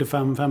 40,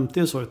 45,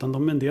 50 så,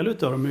 utan en del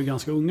utav dem är ju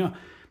ganska unga.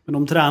 Men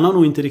de tränar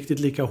nog inte riktigt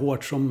lika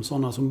hårt som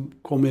sådana som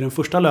kom i den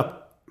första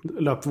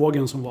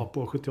löpvågen som var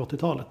på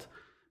 70-80-talet.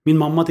 Min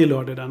mamma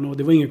tillhörde den, och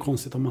det var inget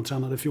konstigt om man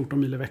tränade 14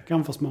 mil i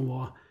veckan fast man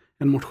var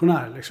en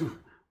motionär liksom.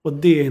 Och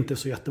det är inte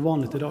så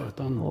jättevanligt idag,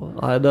 utan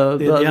det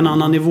är en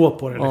annan nivå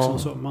på det liksom.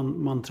 Så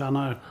man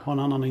tränar, har en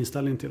annan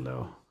inställning till det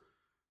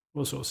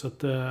och så. Så att,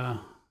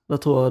 det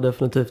tror jag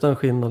definitivt är en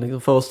skillnad.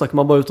 Liksom. Först stack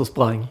man bara ut och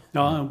sprang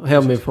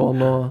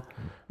hemifrån, och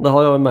det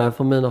har jag med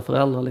från mina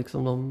föräldrar.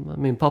 Liksom.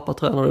 Min pappa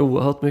tränade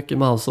oerhört mycket,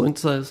 men han såg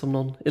inte sig som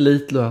någon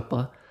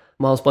elitlöpare.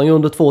 Men han sprang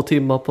under 2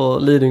 timmar på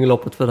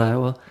Lidingöloppet för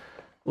det.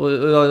 Och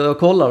jag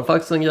kollade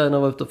faktiskt en grej när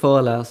jag var ute och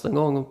föreläste en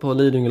gång på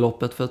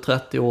Lidingöloppet för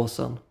 30 år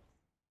sedan.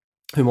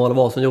 Hur många det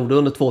var som gjorde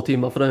under 2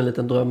 timmar, för det är en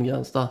liten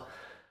drömgräns där.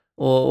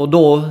 Och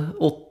då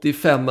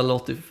 85 eller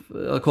 80,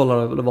 jag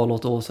kollade, det var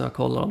något år sedan jag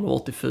kollade, det var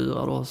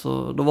 84 då.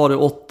 Så då var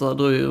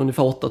det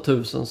ungefär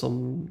 8000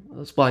 som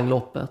sprang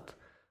loppet.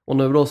 Och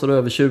nu då så är det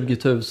över 20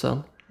 000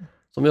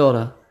 som gör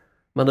det.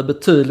 Men det är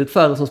betydligt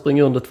färre som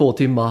springer under 2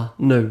 timmar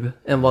nu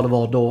än vad det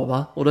var då,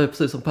 va? Och det är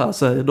precis som Per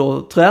säger,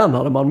 då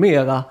tränade man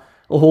mera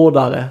och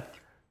hårdare,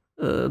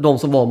 de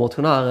som var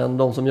motionärer än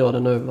de som gör det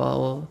nu, va?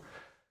 Och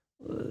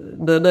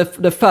det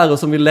är färre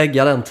som vill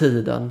lägga den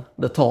tiden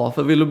det tar.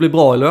 För vill du bli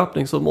bra i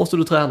löpning så måste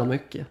du träna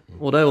mycket.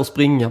 Och det är att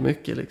springa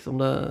mycket liksom.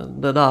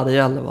 Det är där det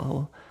gäller, va?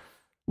 Och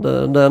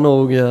det är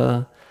nog,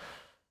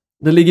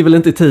 det ligger väl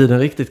inte i tiden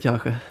riktigt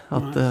kanske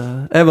att,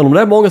 även om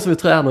det är många som vill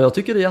träna, och jag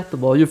tycker det är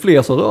jättebra, ju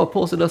fler som rör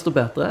på sig desto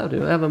bättre är det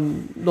ju. Även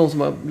de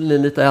som blir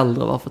lite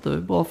äldre, va? För det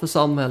är bra för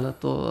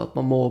samhället och att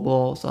man mår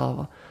bra och så här,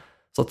 va?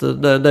 Så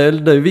att det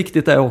är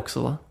viktigt det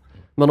också, va?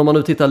 Men om man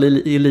nu tittar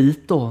i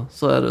elit då,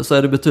 så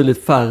är det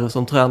betydligt färre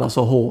som tränar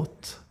så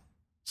hårt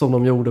som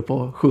de gjorde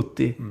på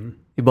 70,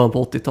 i början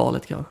på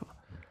 80-talet kanske.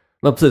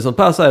 Men precis som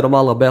Per säger, de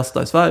allra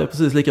bästa i Sverige är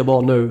precis lika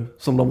bra nu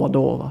som de var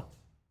då, va?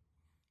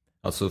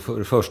 Alltså för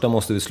det första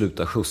måste vi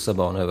sluta skjutsa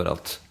barn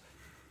överallt.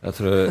 Jag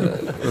tror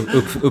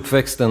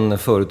uppväxten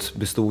förut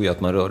bestod i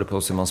att man rörde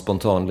på sig, man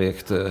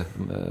spontanlekte.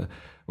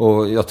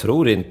 Och jag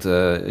tror inte,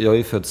 jag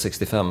är född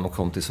 65 och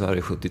kom till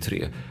Sverige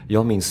 73.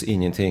 Jag minns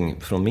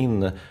ingenting från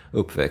min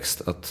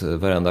uppväxt att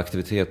varenda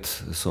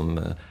aktivitet som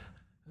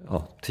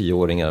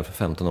 10-åringar,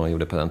 15-åringar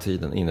gjorde på den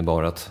tiden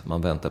innebar att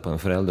man väntade på en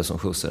förälder som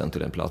skjutsade en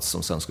till en plats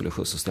som sen skulle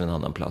skjutsas till en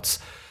annan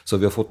plats. Så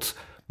vi har fått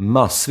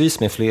massvis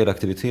med fler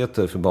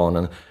aktiviteter för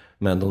barnen,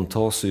 men de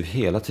tas ju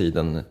hela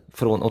tiden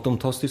från, och de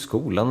tas till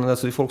skolan.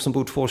 Alltså det är folk som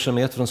bor 2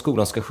 kilometer från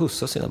skolan ska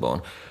skjutsa sina barn.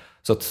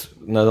 Så att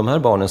när de här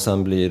barnen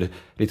sen blir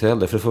lite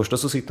äldre, för det första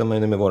så sitter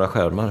man ju med våra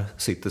skärmar,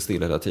 sitter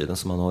stilla hela tiden,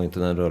 så man har inte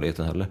den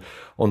rörligheten heller.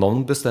 Om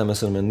de bestämmer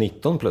sig med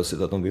 19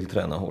 plötsligt att de vill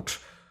träna hårt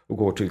och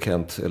går till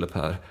Kent eller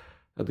Per,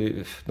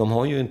 de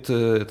har ju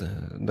inte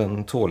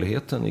den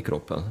tåligheten i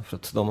kroppen, för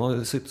att de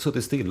har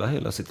suttit stilla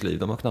hela sitt liv,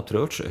 de har knappt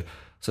rört sig.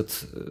 Så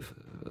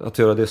att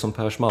göra det som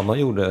Pers mamma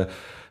gjorde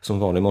som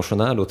vanlig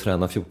motionär då,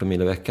 träna 14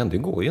 mil i veckan, det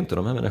går ju inte,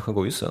 de här människorna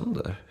går ju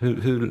sönder.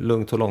 Hur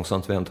lugnt och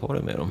långsamt vi än tar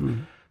det med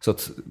dem. Så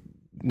att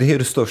det är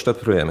det största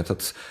problemet,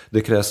 att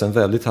det krävs en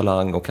väldigt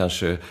talang och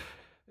kanske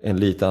en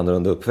lite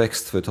annorlunda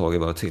uppväxt för att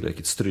taget vara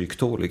tillräckligt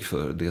stryktålig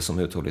för det som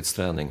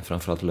uthållighetsträning,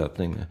 framförallt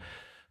löpning,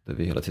 där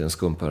vi hela tiden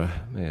skumpar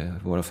med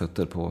våra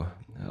fötter på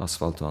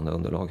asfalt och andra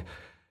underlag.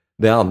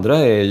 Det andra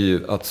är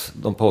ju att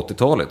de på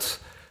 80-talet,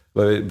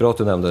 bra att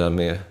du nämnde det här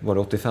med, var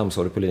det 85 så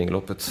var det på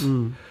Lidingöloppet.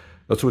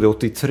 Jag tror det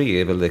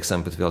 83 är väl det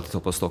exemplet vi alltid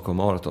toppar Stockholm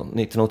Marathon.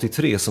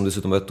 1983, som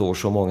dessutom var ett år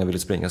så många ville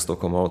springa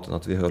Stockholm Marathon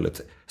att vi höll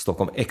ett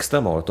Stockholm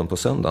Extra Marathon på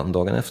söndagen,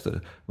 dagen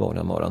efter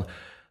vanliga morgon.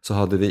 Så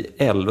hade vi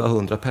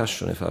 1100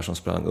 personer ungefär som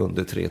sprang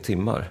under 3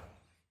 timmar.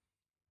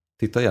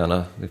 Titta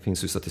gärna, det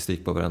finns ju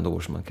statistik på varenda år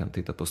som man kan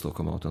titta på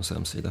Stockholm Marathons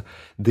hemsida.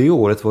 Det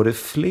året var det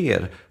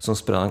fler som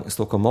sprang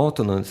Stockholm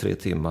Marathon under 3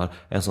 timmar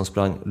än som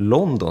sprang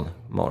London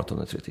Marathon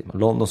under 3 timmar.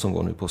 London som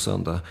går nu på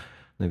söndag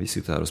när vi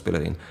sitter här och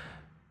spelar in.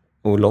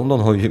 Och London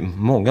har ju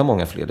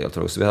många fler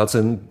deltagare. Så vi har alltså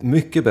en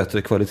mycket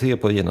bättre kvalitet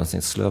på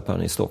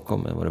genomsnittslöparen i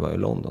Stockholm än vad det var i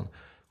London.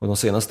 Och de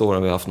senaste åren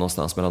har vi haft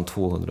någonstans mellan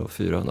 200 och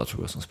 400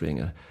 tror jag som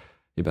springer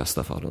i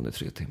bästa fall under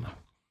 3 timmar.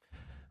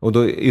 Och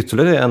då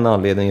ytterligare en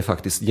anledning är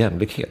faktiskt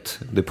jämlikhet.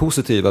 Det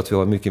positiva att vi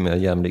har mycket mer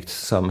jämlikt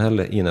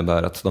samhälle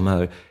innebär att de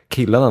här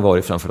killarna var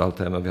ju framförallt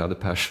hemma, vi hade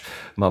Pers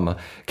mamma,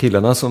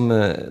 killarna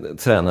som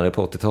tränade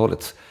på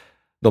 80-talet.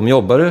 De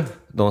jobbade,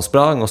 de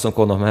sprang och så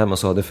kom de hem och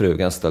så hade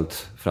frugan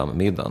ställt fram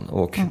middagen.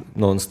 Och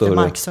någon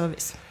större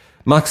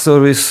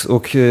markservice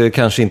och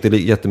kanske inte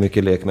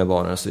jättemycket lek med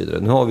barnen och så vidare.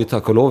 Nu har vi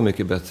tack och lov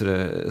mycket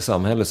bättre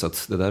samhälle så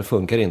att det där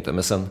funkar inte.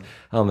 Men sen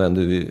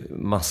använder vi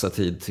massa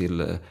tid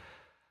till,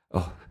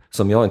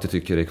 som jag inte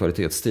tycker är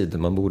kvalitetstid.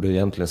 Man borde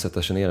egentligen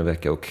sätta sig ner en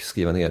vecka och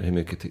skriva ner hur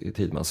mycket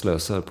tid man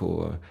slösar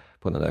på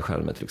den där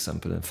skärmen till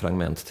exempel. Den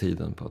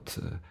fragmenttiden på att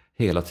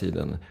hela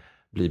tiden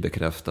bli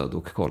bekräftad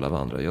och kolla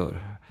vad andra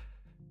gör.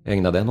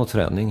 Ägna den åt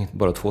träning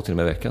bara 2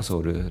 timmar i veckan så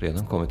har du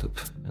redan kommit upp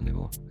en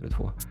nivå eller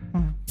 2.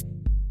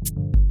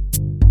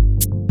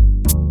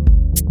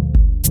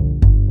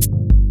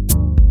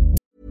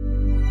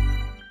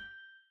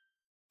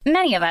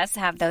 Many of us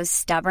have those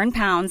stubborn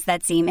pounds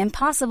that seem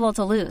impossible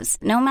to lose,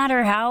 no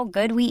matter how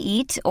good we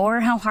eat or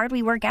how hard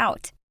we work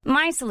out.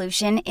 My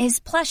solution is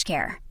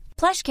PlushCare.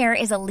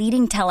 PlushCare is a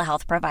leading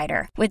telehealth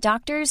provider with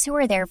doctors who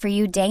are there for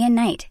you day and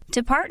night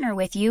to partner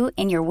with you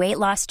in your weight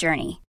loss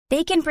journey.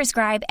 They can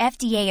prescribe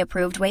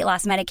FDA-approved weight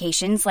loss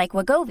medications like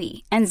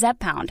Wegovy and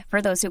Zepbound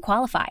for those who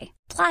qualify.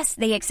 Plus,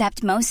 they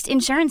accept most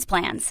insurance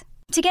plans.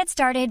 To get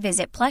started,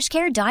 visit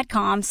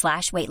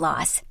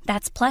plushcare.com/weightloss.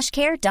 That's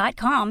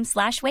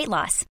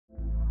plushcare.com/weightloss.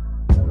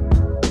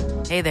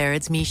 Hey there,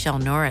 it's Michelle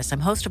Norris.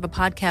 I'm host of a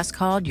podcast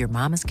called Your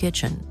Mama's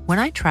Kitchen.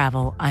 When I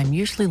travel,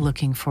 I'm usually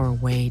looking for a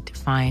way to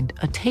find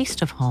a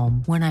taste of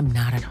home when I'm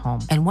not at home.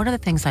 And one of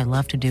the things I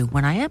love to do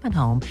when I am at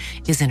home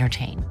is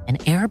entertain. And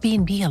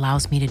Airbnb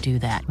allows me to do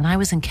that. When I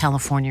was in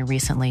California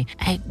recently,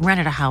 I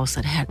rented a house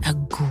that had a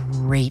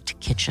great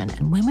kitchen.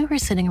 And when we were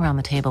sitting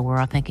around the table, we were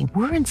all thinking,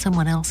 we're in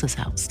someone else's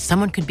house.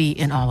 Someone could be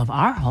in all of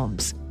our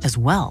homes as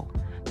well.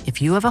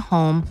 If you have a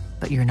home,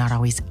 but you're not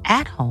always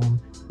at home,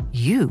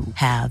 you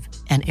have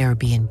an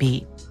Airbnb.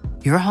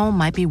 Your home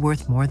might be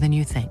worth more than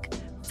you think.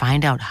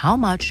 Find out how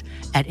much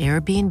at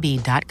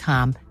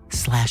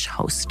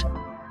airbnb.com/host.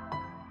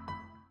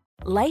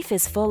 Life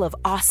is full of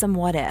awesome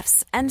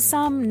what-ifs and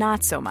some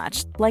not so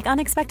much, like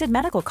unexpected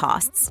medical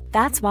costs.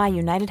 That's why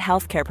United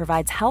Healthcare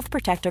provides Health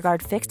Protector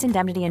Guard fixed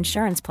indemnity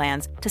insurance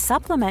plans to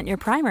supplement your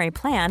primary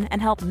plan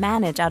and help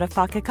manage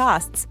out-of-pocket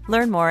costs.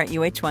 Learn more at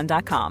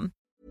uh1.com.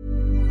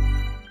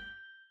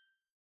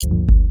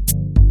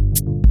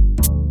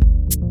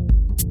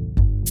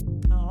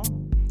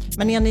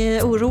 Men är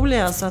ni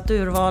oroliga så att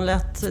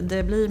urvalet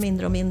det blir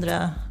mindre och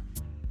mindre?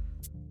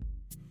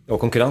 Ja,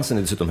 konkurrensen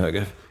är dessutom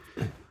högre.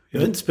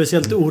 Jag är inte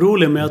speciellt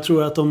orolig, men jag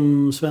tror att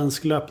om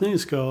svensk löpning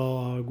ska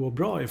gå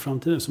bra i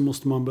framtiden så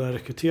måste man börja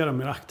rekrytera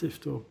mer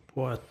aktivt och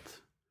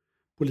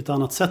på lite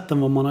annat sätt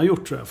än vad man har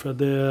gjort, tror jag.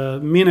 För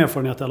min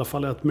erfarenhet i alla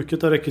fall är att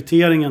mycket av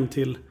rekryteringen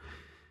till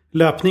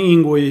löpning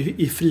ingår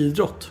i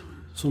friidrott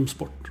som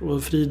sport.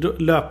 Och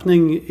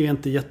löpning är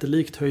inte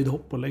jättelikt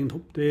höjdhopp och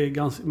längdhopp. Det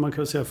är man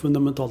kan säga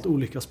fundamentalt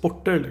olika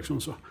sporter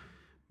liksom så.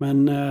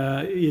 Men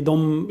i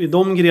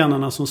de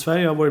grenarna som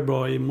Sverige har varit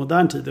bra i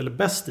modern tid, eller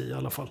bäst i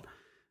alla fall,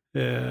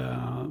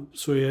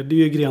 så är det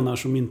ju grenar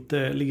som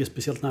inte ligger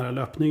speciellt nära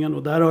löpningen.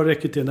 Och där har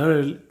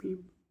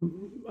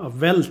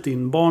vält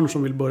in barn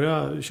som vill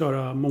börja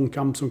köra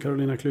mångkamp som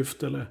Carolina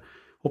Klüft eller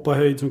hoppa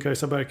höjd som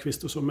Kajsa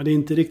Bergqvist och så. Men det är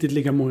inte riktigt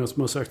lika många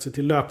som har sökt sig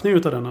till löpning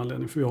utav den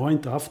anledningen. För vi har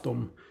inte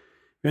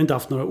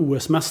haft några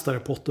OS-mästare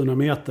på 800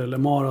 meter eller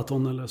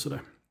maraton eller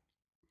sådär.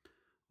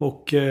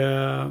 Och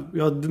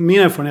min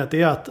erfarenhet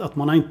är att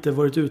man har inte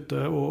varit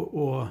ute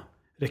och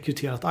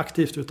rekryterat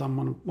aktivt,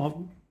 utan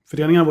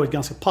föreningarna har varit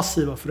ganska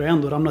passiva, för det har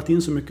ändå ramlat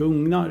in så mycket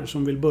ungar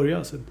som vill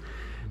börja. Så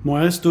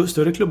många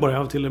större klubbar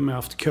har till och med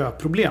haft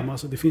köproblem,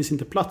 alltså det finns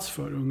inte plats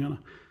för ungarna.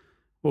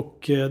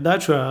 Och där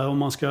tror jag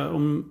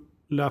om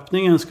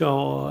löpningen ska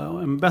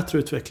ha en bättre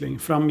utveckling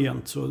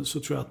framgent så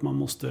tror jag att man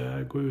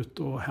måste gå ut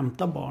och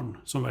hämta barn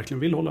som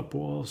verkligen vill hålla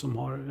på och som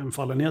har en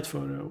fallenhet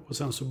för det, och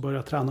sen så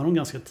börja träna dem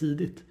ganska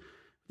tidigt.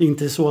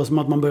 Inte så som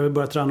att man behöver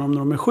börja träna dem när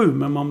de är 7,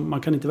 men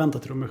man kan inte vänta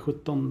till de är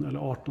 17 eller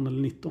 18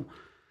 eller 19.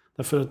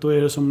 Därför att då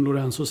är det som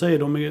Lorenzo säger,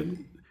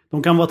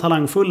 de kan vara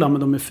talangfulla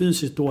men de är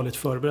fysiskt dåligt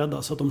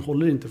förberedda, så att de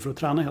håller inte för att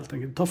träna helt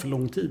enkelt. Det tar för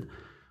lång tid.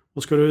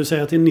 Och ska du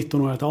säga till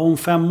 19-åringar att om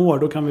 5 år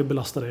då kan vi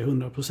belasta dig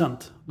 100%.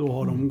 Då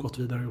har de gått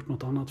vidare och gjort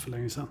något annat för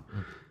länge sedan.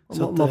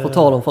 Så man får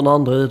ta dem från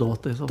andra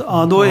idrotter.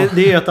 Ja,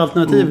 det är ett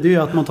alternativ. Det är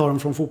att man tar dem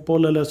från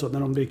fotboll eller så. När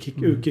de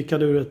blir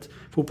utkickade ur ett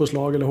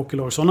fotbollslag eller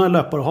hockeylag. Sådana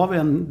löpare har vi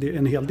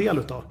en hel del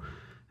utav.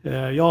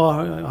 Jag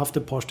har haft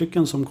ett par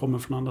stycken som kommer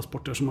från andra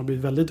sporter som har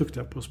blivit väldigt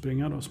duktiga på att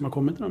springa. Då, som har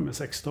kommit när de är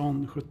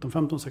 16, 17,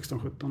 15, 16,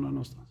 17 eller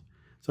någonstans.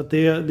 Så att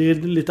det är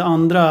lite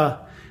andra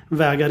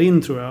vägar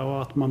in, tror jag,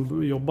 och att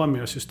man jobbar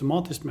mer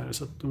systematiskt med det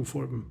så att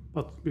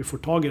vi får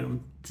tag i dem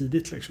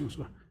tidigt liksom,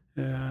 så.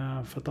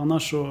 För att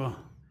annars så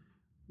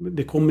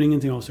det kommer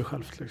ingenting av sig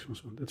självt liksom,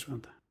 så. Det tror jag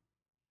inte.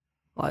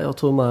 Ja, jag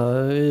tror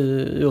med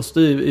just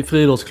i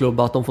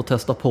friidrottsklubbar att de får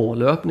testa på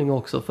löpning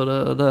också,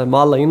 för det med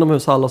alla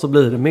inomhushallar så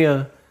blir det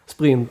mer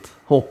sprint,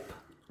 hopp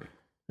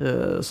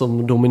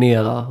som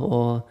dominerar,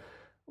 och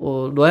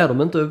då är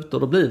de inte ute och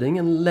då blir det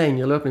ingen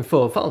längre löpning.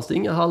 Förr fanns det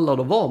inga hallar,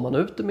 då var man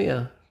ute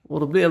mer. Och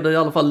då blev det i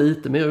alla fall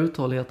lite mer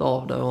uthållighet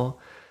av det.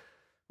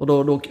 Och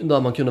då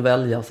där man kunde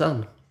välja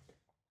sen.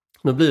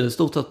 Nu blir det i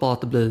stort sett bara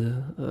att det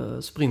blir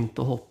sprint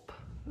och hopp.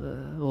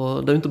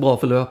 Och det är inte bra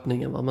för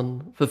löpningen. Va?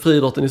 Men för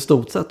friidrotten i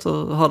stort sett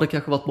så hade det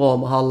kanske varit bra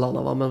med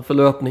hallarna. Va? Men för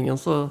löpningen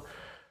så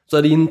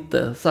är det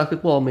inte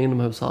särskilt bra med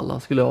inomhushallar,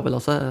 skulle jag vilja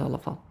säga i alla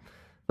fall.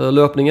 För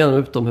löpningen är en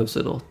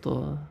utomhusidrott.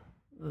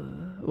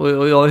 Och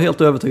jag är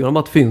helt övertygad om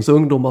att det finns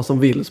ungdomar som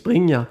vill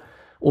springa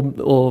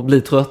och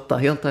bli trötta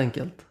helt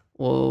enkelt.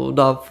 Och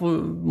där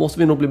måste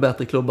vi nog bli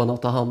bättre i klubbarna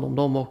att ta hand om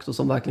dem också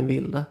som verkligen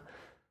vill det.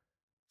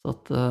 Så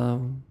att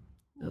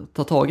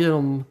ta tag i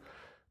dem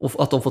och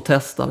att de får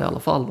testa det i alla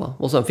fall. Va?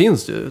 Och sen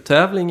finns det ju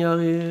tävlingar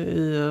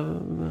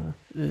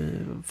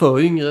för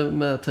yngre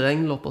med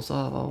terränglopp och så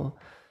här. Va?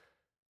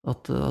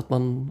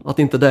 Att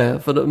inte det,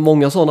 för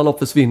många sådana lopp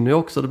försvinner ju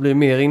också. Det blir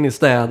mer in i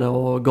städer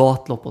och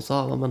gatlopp och så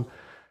här. Va? Men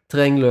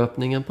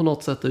terränglöpningen på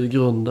något sätt är ju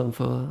grunden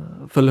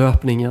för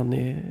löpningen,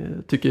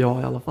 tycker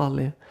jag i alla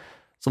fall.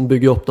 Som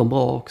bygger upp dem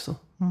bra också.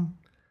 Mm.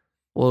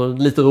 Och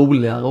lite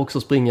roligare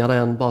också springa det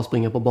än bara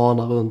springa på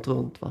bana runt.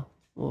 Va?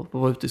 Och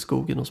vara ute i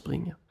skogen och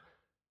springa.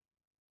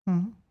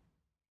 Mm.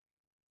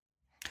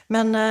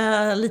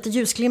 Men lite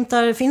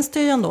ljusglimtar finns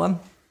det ju ändå.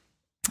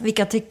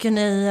 Vilka tycker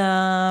ni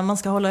man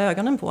ska hålla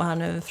ögonen på här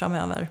nu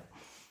framöver?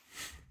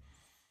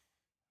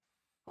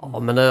 Ja,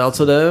 men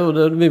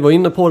vi var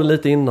inne på det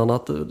lite innan,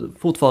 att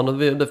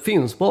fortfarande det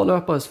finns bra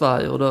löpare i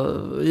Sverige,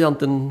 och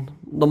egentligen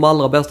de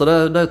allra bästa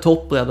det är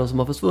toppbredden som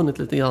har försvunnit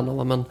lite grann,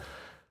 va? Men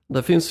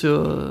det finns ju,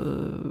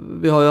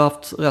 vi har ju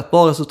haft rätt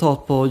bra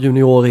resultat på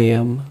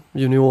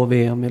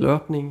junior-VM i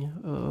löpning.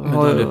 Men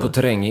då är det på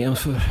terräng-EM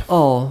för.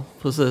 Ja,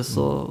 precis.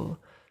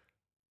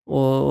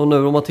 Och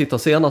nu om man tittar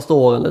senaste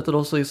åren lite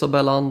då, så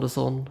Isabella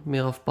Andersson,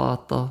 Miraf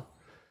Bata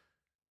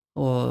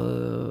och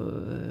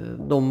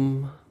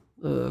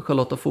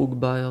Charlotta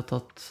Fogberg har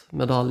tagit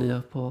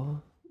medaljer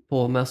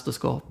på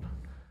mästerskap.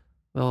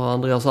 Vi har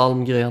Andreas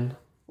Almgren,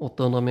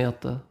 800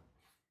 meter.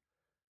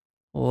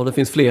 Och det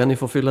finns fler ni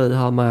får fylla i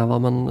här med. Va?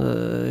 Men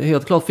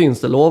helt klart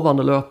finns det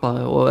lovande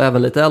löpare och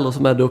även lite äldre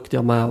som är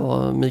duktiga med.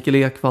 Va? Mikael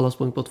Ekvall har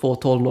sprungit på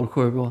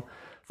 2:12.07 och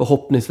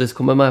förhoppningsvis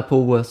kommer med på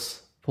OS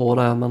på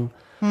det. Men,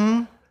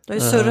 det har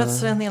ju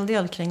surrats en hel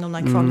del kring de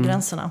där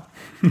kvalgränserna.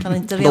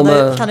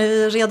 Kan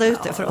du reda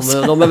ut det för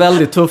oss? De är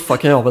väldigt tuffa,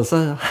 kan jag väl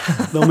säga.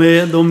 Det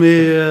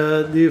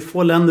är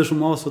få länder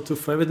som har så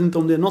tuffa. Jag vet inte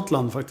om det är något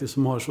land faktiskt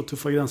som har så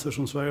tuffa gränser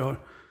som Sverige har.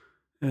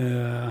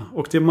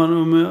 Och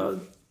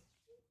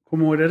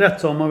kommer ihåg det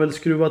rätt så har man väl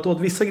skruvat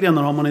åt, vissa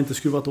grenar har man inte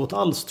skruvat åt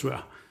alls tror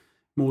jag.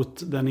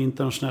 Mot den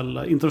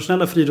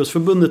internationella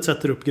friidrottsförbundet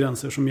sätter upp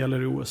gränser som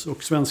gäller i OS.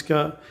 Och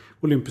svenska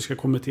olympiska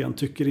kommittén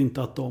tycker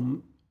inte att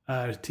de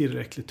är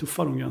tillräckligt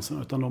tuffa de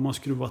gränserna. Utan de har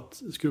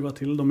skruvat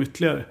till dem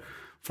ytterligare.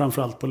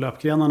 Framförallt på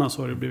löpgrenarna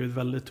så har det blivit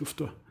väldigt tufft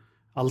då.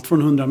 Allt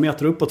från 100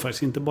 meter uppåt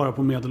faktiskt. Inte bara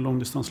på medel- och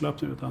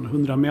långdistanslöpning. Utan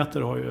 100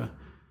 meter har ju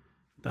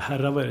det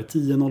här var det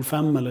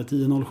 10.05 eller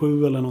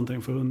 10.07 eller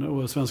någonting för 100.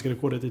 Och svenska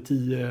rekordet är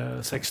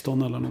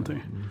 10.16 eller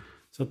någonting.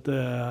 Så att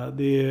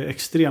det är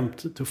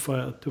extremt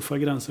tuffa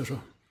gränser så.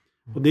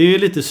 Och det är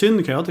lite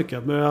synd kan jag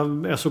tycka.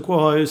 SOK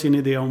har ju sin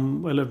idé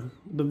om, eller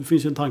det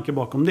finns ju en tanke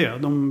bakom det.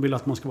 De vill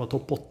att man ska vara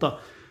topp 8.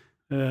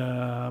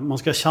 Man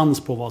ska ha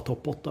chans på att vara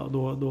topp 8.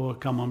 Då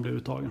kan man bli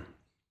uttagen.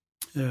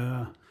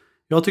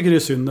 Jag tycker det är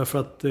synd därför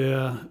att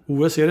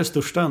OS är det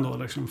största ändå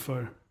liksom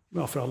för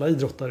alla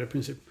idrottare i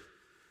princip.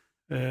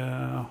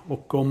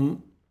 Och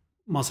om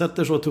man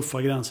sätter så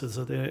tuffa gränser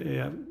så att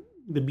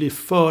det blir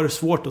för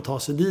svårt att ta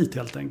sig dit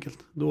helt enkelt.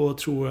 Då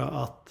tror jag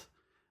att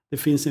det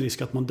finns en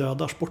risk att man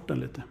dödar sporten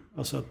lite.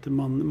 Alltså att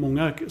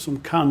många som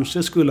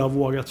kanske skulle ha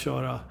vågat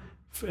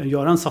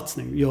göra en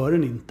satsning gör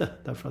den inte.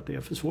 Därför att det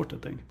är för svårt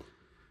helt enkelt.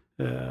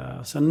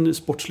 Sen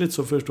sportsligt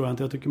så förstår jag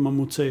inte. Jag tycker man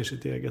motsäger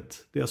sitt eget.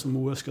 Det som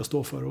OS ska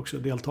stå för också.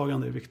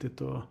 Deltagande är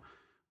viktigt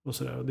och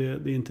sådär.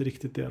 Det är inte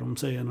riktigt det de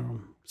säger när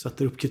de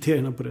sätter upp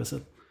kriterierna på det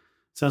sättet.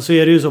 Sen så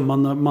är det ju så.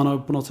 Man har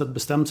på något sätt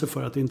bestämt sig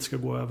för att det inte ska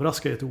gå att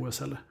överraska i ett OS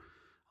heller.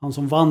 Han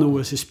som vann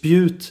OS i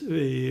spjut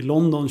i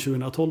London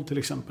 2012 till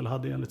exempel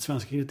hade enligt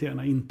svenska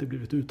kriterierna inte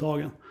blivit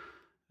uttagen.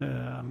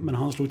 Men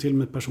han slog till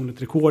med ett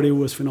personligt rekord i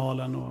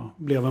OS-finalen och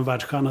blev en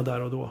världsstjärna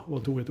där och då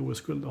och tog ett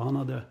OS-guld. Och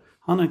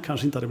han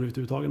kanske inte hade blivit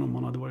uttagen om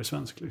han hade varit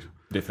svensk. Liksom.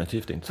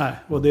 Definitivt inte. Nej,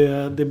 och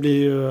det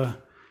blir ju... Jag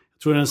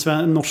tror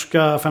den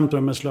norska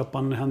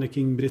 15-meterslöparen Henrik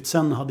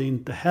Ingebrigtsen hade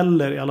inte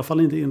heller, i alla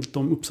fall inte enligt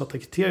de uppsatta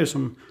kriterier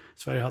som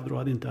Sverige hade då,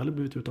 hade inte heller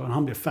blivit uttagen.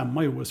 Han blev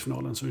 5 i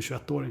OS-finalen som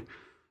 21-åring.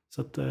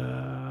 Så att...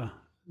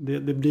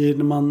 Det blir,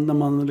 när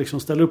man liksom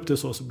ställer upp det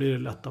så blir det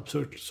lätt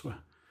absurt. Så.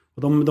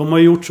 Och de har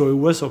gjort så i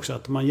OS också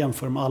att man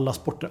jämför med alla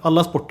sporter.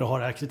 Alla sporter har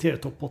det här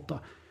kriteriet topp 8.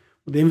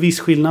 Och det är en viss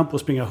skillnad på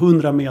att springa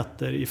 100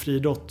 meter i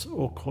friidrott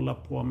och hålla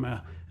på med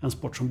en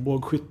sport som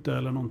bågskytte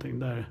eller någonting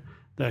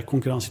där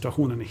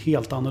konkurrenssituationen är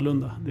helt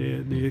annorlunda.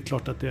 Det är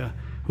klart att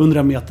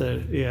 100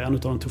 meter är en av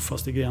de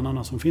tuffaste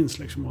grenarna som finns.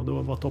 Liksom. Och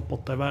då var topp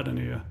 8 i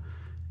världen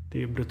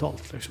det är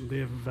brutalt. Liksom.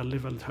 Det är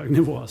väldigt, väldigt hög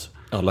nivå. Alltså.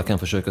 Alla kan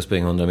försöka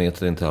springa 100 meter.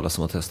 Det är inte alla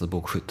som har testat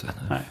bågskytte.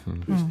 Nej,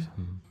 precis.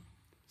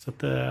 Så att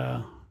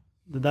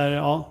det där,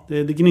 ja,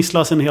 det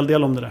gnisslas en hel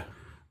del om det där.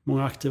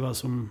 Många aktiva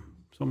som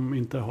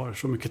inte har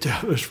så mycket till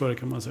övers för det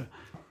kan man säga.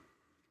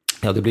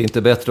 Ja, det blir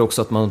inte bättre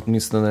också att man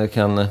åtminstone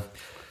kan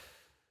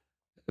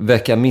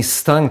väcka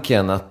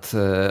misstanken att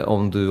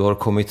om du har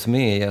kommit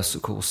med i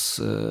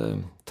SOKs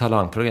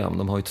talangprogram,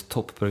 de har ju ett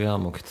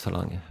toppprogram och ett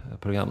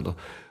talangprogram då,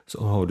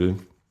 så har du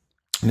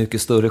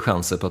mycket större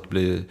chanser på att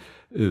bli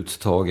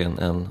uttagen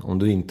än om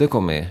du inte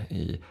kom med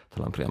i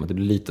talangprogrammet. Det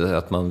blir lite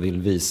att man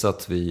vill visa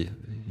att vi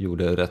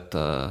gjorde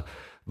rätta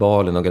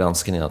valen och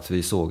granskningen, att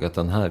vi såg att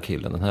den här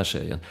killen, den här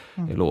tjejen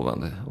är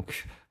lovande. Och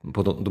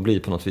då blir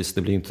på något vis,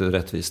 det blir inte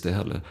rättvist det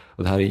heller.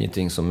 Och det här är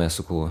ingenting som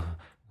SOK,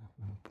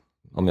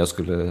 om jag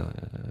skulle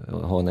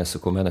ha en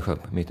SOK-människa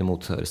mitt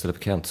emot här istället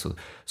för Kent, så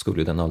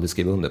skulle den aldrig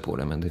skriva under på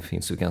det. Men det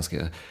finns ju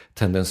ganska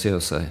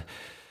tendensiösa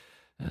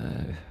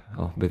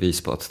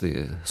bevis på att det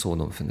är så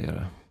de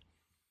funderar.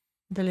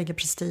 Det ligger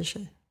prestige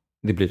i.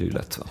 Det blir ju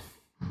lätt, va?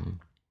 Mm.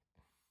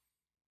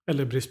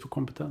 Eller brist på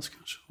kompetens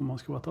kanske, om man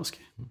ska vara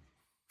taskig.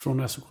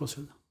 Från SOKs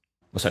sida.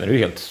 Och sen är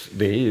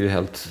det ju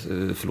helt,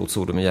 förlåt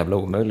ord, men jävla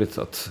omöjligt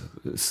att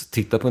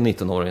titta på en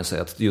 19-åring och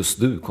säga att just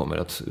du kommer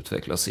att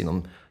utvecklas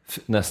inom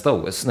nästa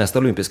OS, nästa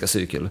olympiska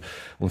cykel.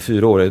 Om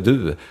 4 år är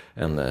du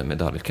en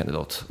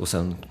medaljkandidat. Och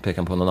sen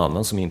pekar på någon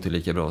annan som inte är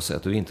lika bra och säger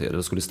att du inte är det.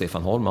 Då skulle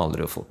Stefan Holm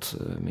aldrig ha fått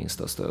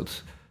minsta stöd,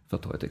 för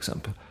att ta ett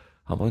exempel.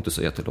 Han var inte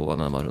så jättelovad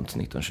när han var runt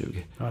 1920.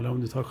 Eller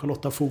om du tar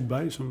Charlotta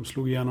Fogberg som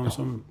slog igenom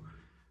som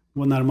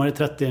var närmare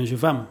 30 än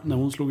 25 när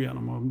hon slog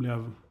igenom och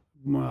blev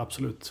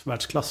absolut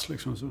världsklass.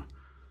 Liksom. Så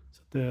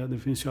det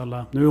finns ju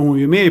alla... Nu är hon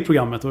ju med i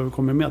programmet och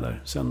kommer med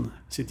där sen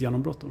sitt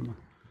genombrott.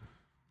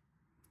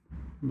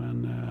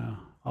 Men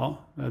ja,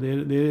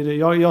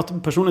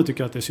 jag personligen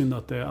tycker att det är synd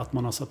att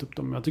man har satt upp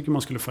dem. Jag tycker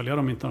man skulle följa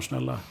de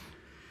internationella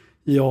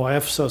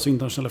IAFs, alltså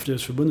internationella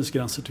friidrottsförbundets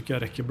gränser, tycker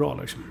jag räcker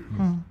bra. Liksom.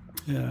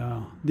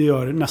 Det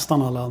gör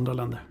nästan alla andra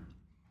länder.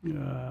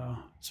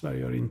 Sverige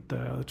gör inte.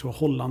 Jag tror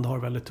Holland har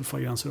väldigt tuffa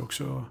gränser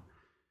också.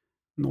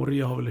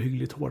 Norge har väl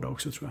hyggligt hårda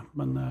också, tror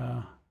jag. Men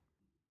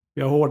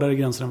vi har hårdare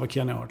gränser än vad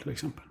Kenya har till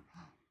exempel.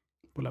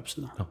 På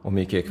löpsidan. Ja, och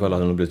Mikael Ekvall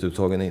hade nog blivit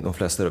uttagen i de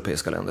flesta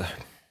europeiska länder.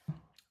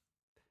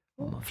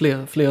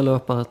 Fler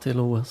löpare till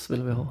OS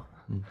vill vi ha.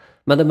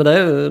 Men det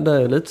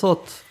är lite så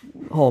att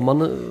har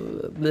man,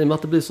 i och med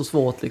att det blir så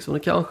svårt liksom, det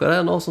kanske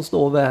är någon som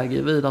står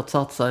väger vid att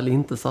satsa eller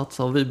inte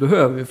satsa, och vi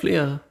behöver ju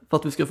fler, för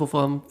att vi ska få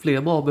fram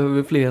fler bra behöver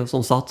vi fler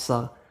som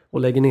satsar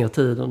och lägger ner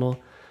tiden, och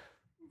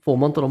får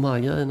man inte de här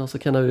grejerna så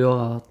kan det ju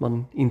göra att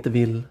man inte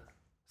vill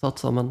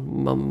satsa.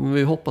 Men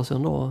vi hoppas ju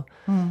ändå.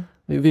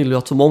 Vi vill ju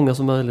att så många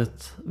som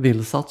möjligt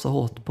vill satsa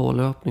hårt på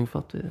löpning för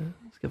att vi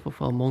ska få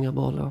fram många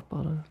bra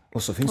löpare.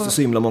 Och så finns det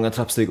så himla många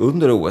trappsteg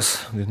under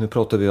OS. Nu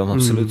pratar vi om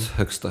absolut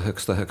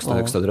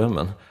högsta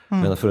drömmen.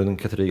 Men för en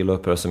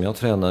kategorilöpare som jag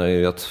tränar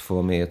är att få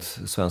vara med i ett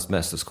svenskt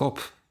mästerskap.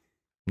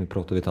 Nu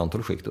pratar vi ett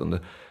antal skikt under.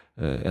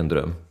 En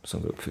dröm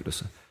som går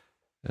uppfyllelse.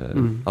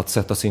 Att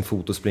sätta sin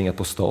fot och springa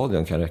på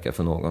stadion kan räcka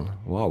för någon.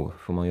 Wow,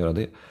 får man göra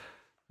det?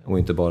 Och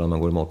inte bara när man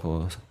går i mål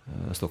på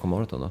Stockholm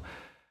Marathon då.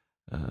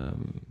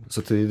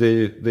 Så det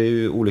är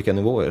ju olika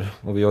nivåer.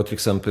 Och vi har till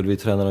exempel, vi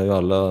tränar ju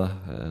alla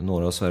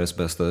några av Sveriges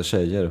bästa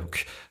tjejer. Och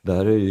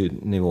där är ju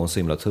nivån så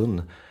himla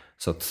tunn.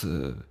 Så att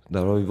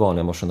där har ju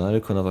vanliga motionärer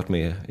kunnat varit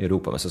med i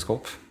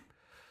Europamästerskap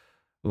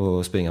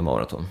och springa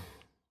maraton.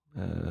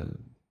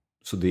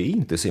 Så det är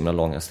inte så himla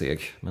långa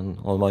steg. Men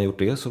om man gjort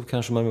det så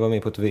kanske man vill vara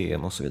med på ett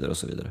VM och så vidare och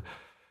så vidare.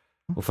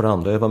 Och för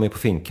andra är vara med på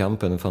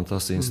Finnkampen, en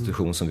fantastisk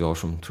institution som vi har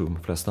som tror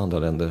de flesta andra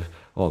länder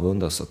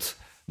avundas. Så att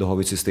då har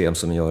vi ett system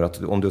som gör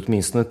att om du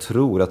åtminstone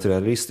tror att det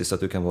är realistiskt att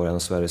du kan vara en av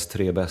Sveriges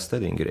 3 bästa i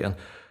din gren,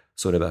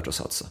 så är det värt att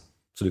satsa.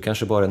 Så du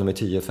kanske bara är nummer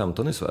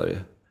 10-15 i Sverige.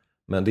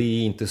 Men det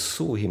är inte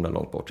så himla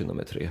långt bort till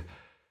nummer 3.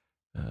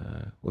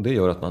 Och det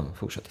gör att man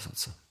fortsätter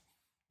satsa.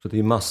 Så det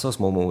är massa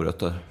små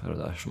morötter här och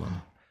där som man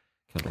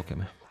kan locka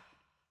med.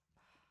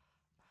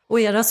 Och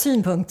era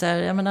synpunkter,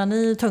 jag menar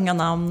ni är tunga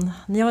namn,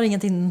 ni har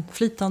inget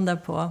inflytande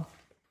på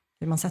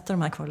hur man sätter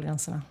de här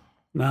kvalgränserna?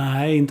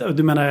 Nej, inte,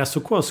 du menar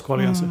SOKs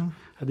kvalgränser?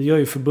 Ja, det gör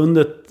ju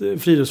förbundet,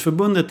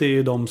 Friidrottsförbundet är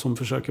ju de som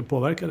försöker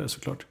påverka det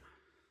såklart.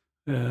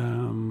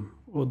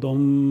 Och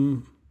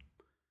de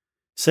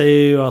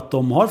säger ju att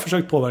de har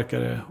försökt påverka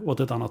det åt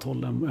ett annat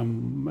håll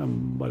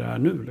än vad det är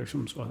nu.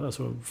 Liksom. Så,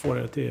 alltså få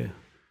det till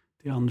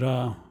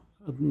andra,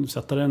 att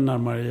sätta det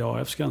närmare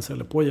IAFs gräns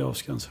eller på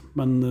IAFs gräns.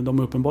 Men de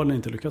har uppenbarligen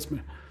inte lyckats med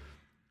det.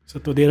 Så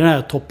att, och det är det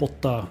här topp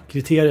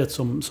 8-kriteriet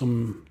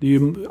som det är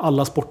ju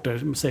alla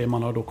sporter säger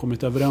man har då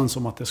kommit överens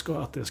om att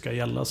det ska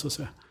gälla så att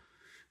säga.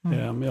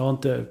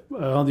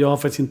 Men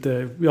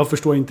jag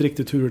förstår inte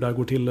riktigt hur det där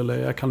går till, eller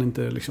jag kan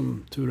inte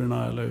liksom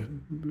turerna eller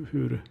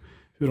hur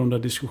de där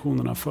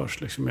diskussionerna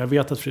förs liksom. Jag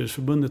vet att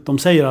Friidrottsförbundet, de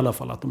säger i alla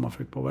fall att de har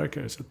försökt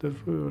påverka det, så det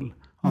får jag väl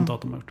anta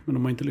att de har gjort, men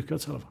de har inte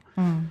lyckats i alla fall.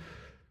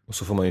 Och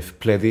så får man ju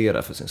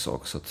plädera för sin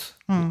sak, så att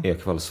i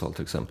Ekvalls fall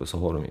till exempel så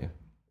har de ju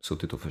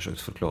suttit och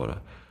försökt förklara.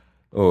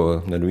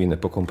 Och när du är inne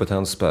på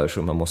kompetensspärr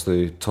så man måste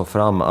ju ta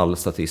fram all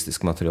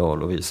statistisk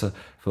material och visa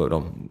för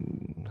dem.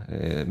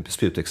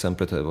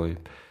 Spjutexemplet här var ju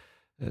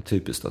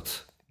typiskt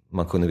att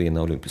man kunde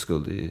vinna olympisk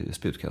guld i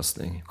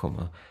spjutkastning,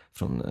 komma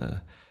från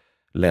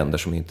länder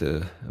som inte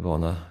är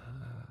vana.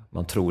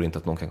 Man tror inte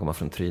att någon kan komma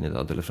från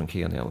Trinidad eller från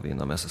Kenya och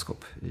vinna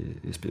mästerskap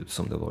i spjut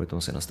som det har varit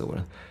de senaste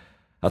åren.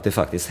 Att det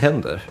faktiskt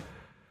händer.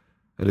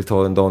 Eller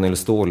ta en Daniel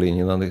Ståhl,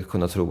 ingen hade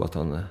kunnat tro att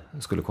han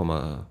skulle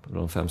komma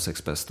bland de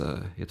 5-6 bästa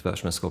i ett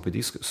världsmästerskap i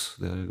diskus.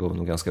 Det gav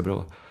nog ganska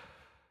bra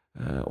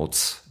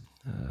odds.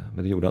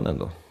 Men det gjorde han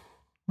ändå.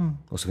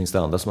 Och så finns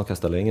det andra som har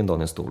kastat längre än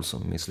Daniel Ståhl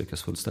som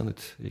misslyckas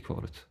fullständigt i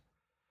kvalet.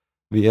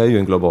 Vi är ju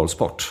en global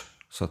sport,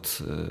 så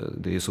att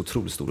det är så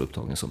otroligt stor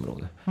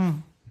upptagningsområde.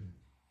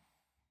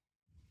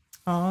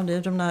 Ja, det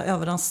är de där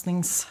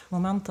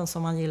överraskningsmomenten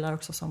som man gillar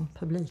också som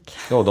publik.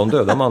 Ja, de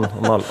dödar man.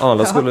 Om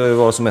alla skulle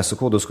vara som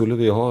SOK, då skulle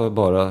vi ha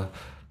bara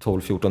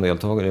 12-14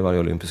 deltagare i varje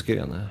olympisk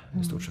gren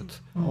i stort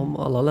sett. Om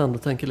alla länder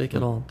tänker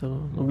likadant,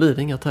 då blir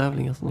det inga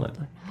tävlingar.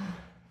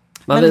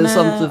 Men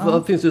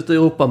samtidigt finns ju ett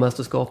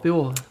Europamästerskap i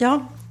år.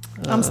 Ja,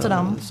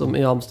 Amsterdam. Som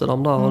i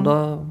Amsterdam där. Och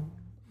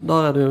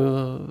där är det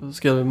ju,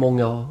 ska ju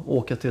många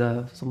åka till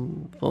det.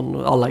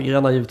 Från alla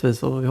grenar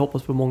givetvis. Och vi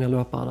hoppas på många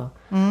löpare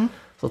där.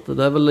 Så att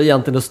det är väl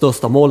egentligen det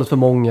största målet för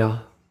många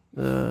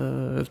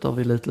utav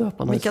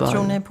elitlöparna i Sverige. Vilka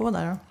tror ni på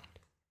där då?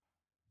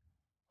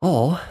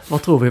 Ja,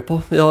 vad tror vi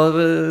på? Ja,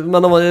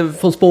 men om man är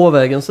från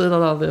spårvägens sida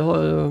där, vi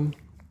har ju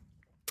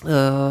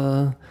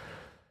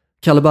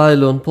Kalle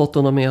Berglund på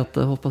 800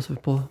 meter hoppas vi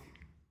på.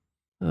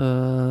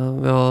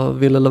 Vi har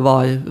Ville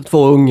Levaj,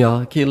 2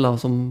 unga killar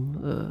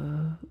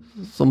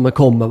som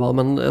kommer, va?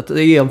 Men ett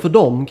EM för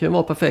dem kan ju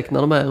vara perfekt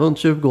när de är runt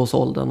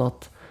 20-årsåldern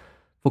att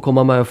få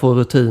komma med och få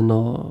rutin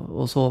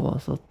och så, va?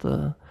 Så att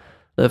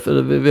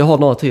vi har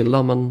några till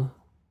där, men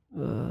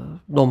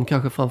de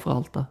kanske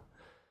framförallt där.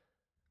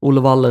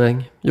 Olle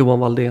Walleräng, Johan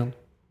Valdén.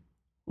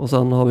 Och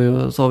sen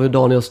har vi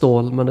Daniel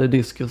Ståhl, men det är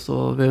diskus,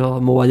 och vi har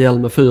Moa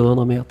Hjelm med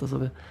 400 meter.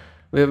 Så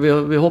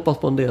vi hoppas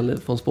på en del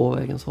från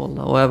spårvägens håll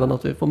där. Och även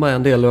att vi får med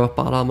en del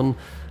löpare där. Men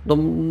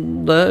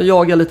de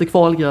jagar lite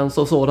kvalgräns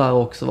och så där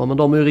också, va? Men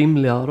de är ju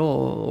rimliga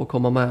då att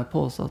komma med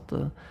på. Så att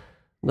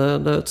det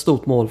är ett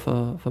stort mål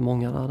för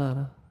många där, det är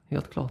det.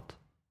 Helt klart.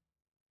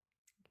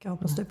 Vad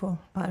hoppas du på,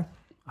 Per?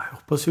 Jag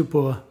hoppas ju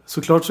på,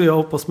 såklart så jag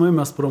hoppas man ju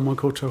mest på dem man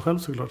coachar själv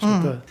såklart. Så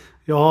att,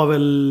 jag har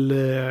väl,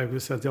 jag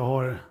vill säga att jag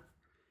har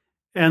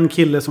en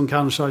kille som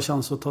kanske har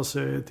chans att ta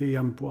sig till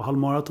EM på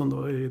halvmaraton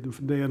då.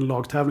 Det är en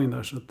lagtävling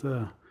där. Så att,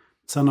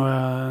 sen har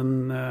jag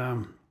en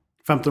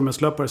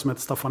 15-meterslöpare som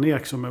heter Staffan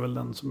Ek som är väl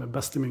den som är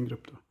bäst i min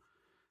grupp då.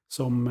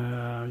 som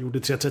gjorde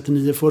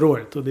 3.39 förra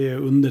året. Och det är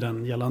under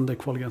den gällande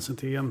kvalgränsen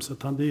till EM. Så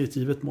det är ett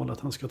givet mål att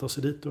han ska ta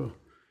sig dit. Och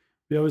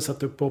vi har väl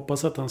satt upp och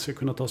hoppas att han ska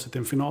kunna ta sig till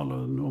en final.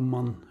 Om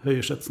man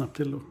höjer sig snabbt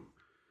till då,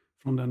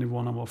 från den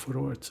nivån han var förra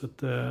året. Så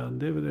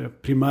det är väl det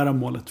primära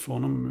målet för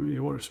honom i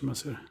år som jag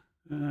ser.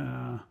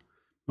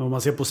 Men om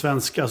man ser på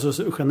svenska,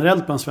 alltså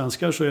generellt bland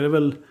svenskar så är det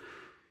väl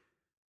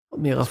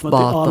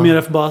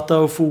Miraf Bata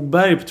och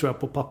Fogberg tror jag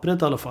på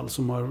pappret i alla fall.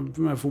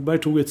 Fogberg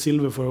tog ett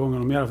silver förra gången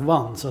och Miraf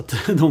vann. Så att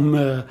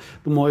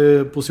de har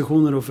ju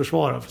positioner att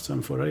försvara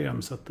sen förra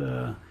EM. Så att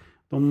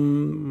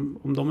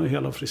om de är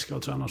hela och friska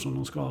och tränar som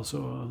de ska så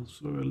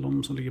är det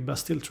de som ligger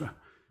bäst till tror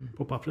jag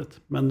på pappret.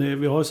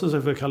 Men vi har ju så att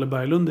säga för Kalle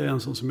Berglund är en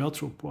sån som jag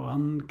tror på.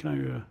 Han kan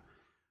ju...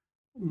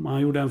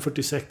 Han gjorde en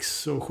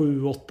 46 och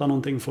 7-8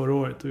 någonting förra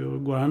året.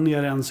 Och går han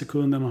ner 1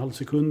 sekund, 1,5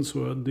 sekund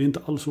så det är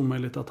inte alls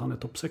omöjligt att han är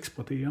topp 6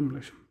 på ett EM.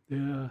 Liksom.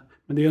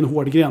 Men det är en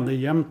hård gren, det är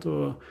jämnt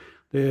och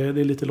det är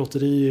lite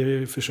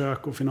lotteri,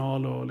 försök och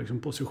final och liksom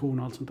position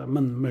och allt sånt där.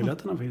 Men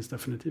möjligheterna finns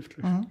definitivt.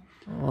 Liksom.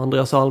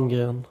 Andreas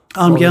Almgren.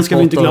 Almgren ska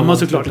vi inte glömma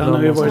såklart. Han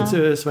har ju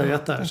varit Sverige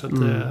där så att,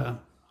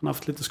 han har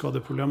haft lite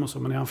skadeproblem och så.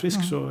 Men är han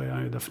frisk så är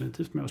han ju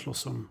definitivt med att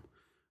slåss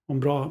om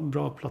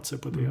bra platser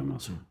på ett EM.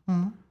 Alltså.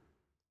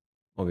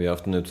 Och vi har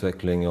haft en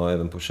utveckling och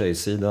även på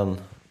tjejsidan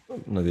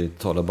när vi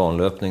talar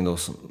barnlöpning då,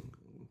 som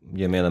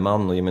gemene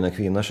man och gemene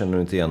kvinna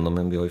känner inte igen dem,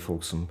 men vi har ju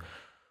folk som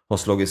har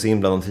slagits in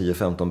bland de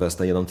 10-15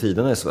 bästa genom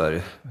tiderna i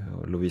Sverige. Vi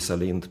har Lovisa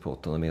Lind på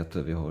 800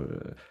 meter, vi har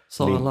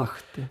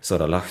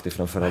Sara Lahti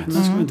framförallt. Det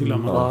ska vi inte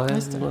glömma.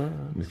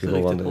 Mycket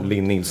lovande.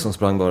 Linn Nilsson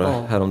sprang bara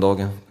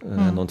häromdagen, en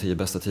av de 10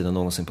 bästa tiderna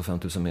någonsin på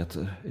 5000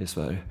 meter i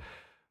Sverige.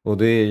 Och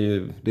det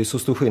är så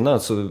stor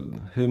skillnad, så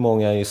hur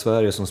många i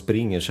Sverige som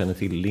springer känner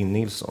till Linn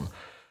Nilsson?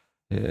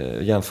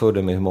 Jämför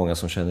det med hur många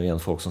som känner igen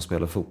folk som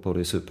spelar fotboll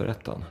i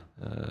Superettan.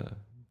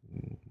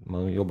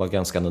 Man jobbar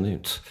ganska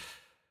anonymt.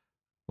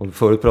 Och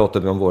förut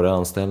pratade vi om våra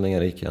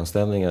anställningar,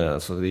 icke-anställningar.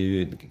 Alltså det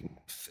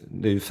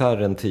är ju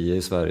färre än 10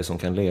 i Sverige som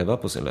kan leva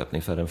på sin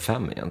löpning, färre än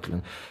 5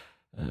 egentligen.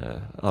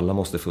 Alla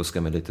måste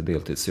fuska med lite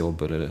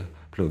deltidsjobb eller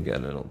plugga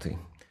eller någonting.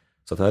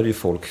 Så det här är ju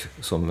folk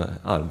som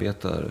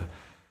arbetar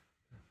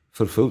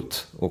för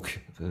fullt och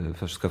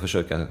ska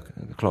försöka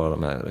klara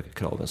de här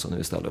kraven som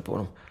vi ställer på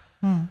dem.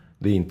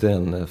 Det är inte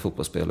en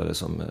fotbollsspelare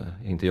som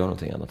inte gör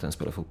någonting annat än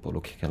spela fotboll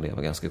och kan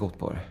leva ganska gott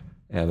på det.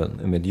 Även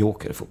en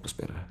medioker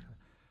fotbollsspelare.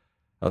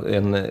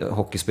 En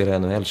hockeyspelare i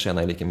NHL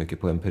tjänar lika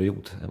mycket på en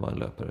period än vad en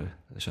löpare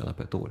tjänar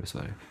på ett år i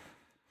Sverige.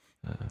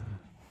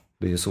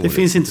 Det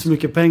finns inte så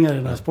mycket pengar i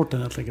den här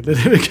sporten helt enkelt. Det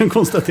är det vi kan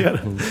konstatera.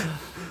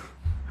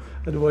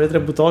 Det var ett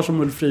reportage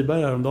om Ulf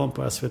Friberg häromdagen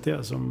på SVT.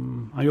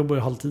 Han jobbar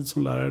ju halvtid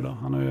som lärare idag.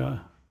 Han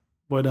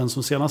var ju den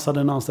som senast hade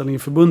en anställning i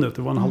förbundet.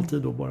 Det var en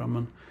halvtid då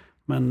bara.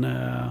 Men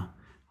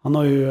han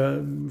har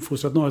ju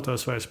fostrat några av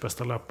Sveriges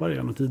bästa löpare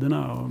genom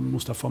tiderna. Och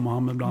Mustafa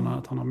Mohamed bland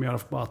annat. Han har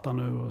Miraf Bata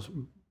nu. Och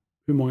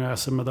hur många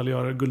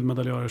SM-medaljörer,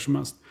 guldmedaljörer som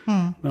helst.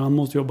 Men han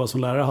måste jobba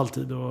som lärare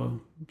halvtid. Och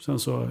sen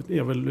så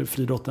är väl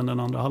friidrotten den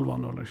andra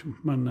halvan då liksom.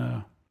 Men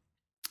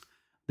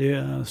det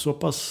är så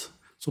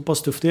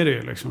pass tufft är det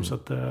ju liksom. Så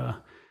att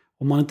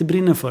om man inte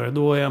brinner för det,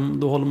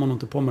 då håller man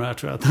inte på med det här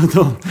tror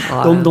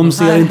jag. De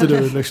ser inte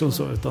du liksom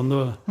så, utan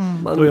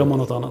då gör man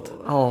något annat.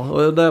 Ja,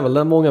 och det är väl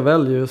det många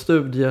väljer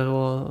studier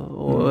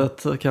och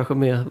ett kanske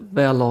mer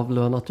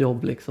välavlönat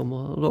jobb liksom.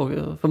 Och då,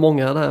 för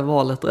många är det här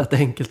valet rätt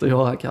enkelt att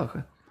göra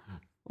kanske.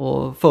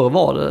 Och förr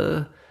var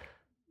det,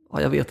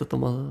 jag vet inte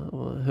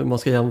hur man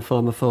ska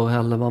jämföra med förr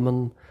heller,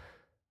 men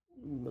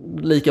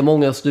lika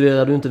många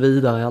studerade ju inte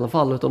vidare i alla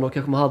fall, utan då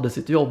kanske man hade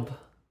sitt jobb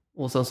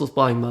och sen så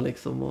sprang man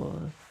liksom och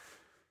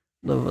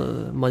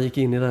man gick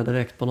in i det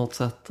direkt på något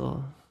sätt. Och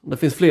det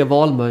finns fler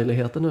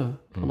valmöjligheter nu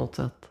på något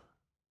sätt.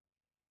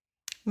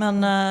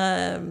 Men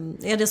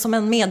är det som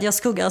en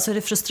mediaskugga? Alltså är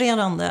det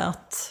frustrerande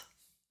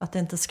att det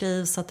inte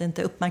skrivs, att det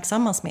inte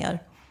uppmärksammas mer?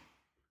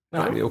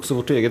 Ja, det är också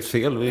vårt eget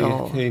fel. Vi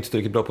är inte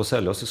tillräckligt bra på att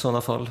sälja oss i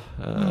sådana fall.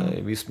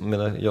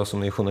 Jag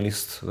som är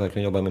journalist,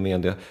 verkligen jobbar med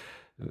media,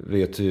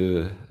 vet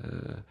ju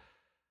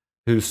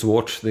hur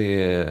svårt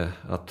det är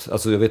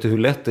jag vet hur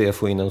lätt det är att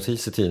få in en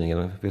notis i tidningen.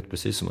 Jag vet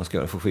precis hur man ska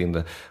göra för att få in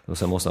det. Och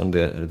sen måste man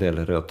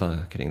röta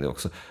kring det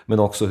också. Men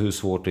också hur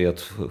svårt det är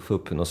att få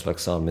upp någon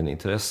slags allmän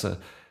intresse.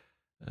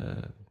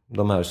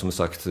 De här som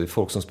sagt,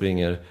 folk som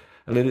springer.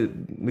 Eller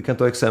vi kan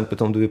ta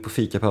exemplet om du är på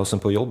fikapausen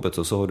på jobbet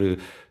och så har du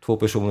 2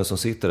 personer som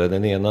sitter där.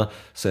 Den ena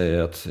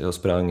säger att jag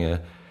sprang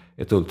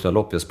ett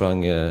ultralopp. Jag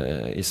sprang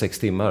i 6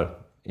 timmar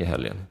i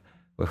helgen.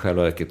 Och i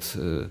själva verket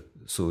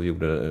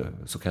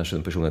så kanske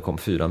en person kom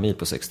 4 mil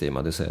på 6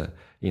 timmar. Det vill säga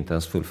inte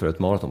ens fullför ett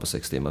maraton på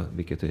 6 timmar.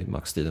 Vilket är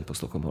maxtiden på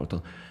Stockholm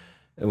Marathon.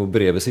 Och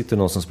bredvid sitter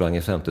någon som sprang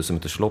i 5000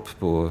 meters lopp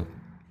på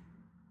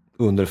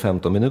under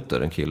 15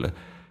 minuter, en kille.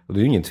 Och det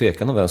är ju ingen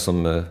tvekan om vem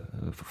som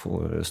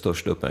får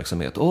störst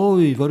uppmärksamhet.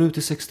 Oj, var du ute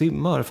i 6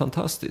 timmar?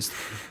 Fantastiskt.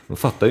 De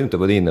fattar ju inte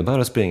vad det innebär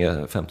att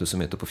springa 5000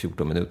 meter på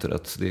 14 minuter.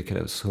 Att det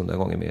krävs 100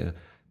 gånger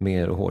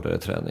mer och hårdare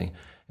träning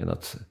än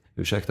att,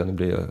 ursäkta nu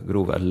blir jag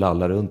grov,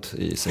 lalla runt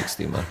i 6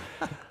 timmar.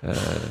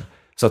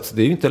 Så att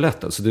det är ju inte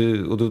lätt. Alltså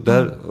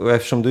och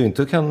eftersom du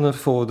inte kan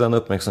få den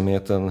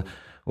uppmärksamheten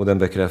och den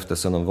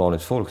bekräftelsen av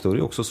vanligt folk, då är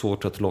det också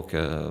svårt att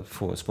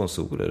få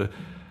sponsorer.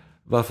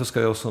 Varför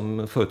ska jag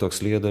som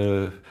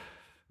företagsledare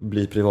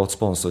bli privat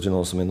sponsor till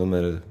någon som är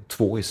nummer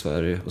 2 i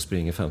Sverige och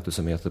springer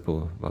 5000 meter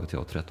på, vad vet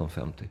jag,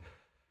 13.50?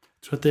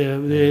 Jag tror att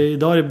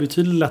idag är det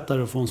betydligt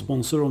lättare att få en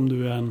sponsor om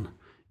du är en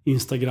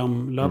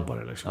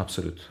Instagram-löpare. Liksom.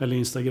 Absolut. Eller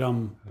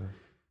Instagram,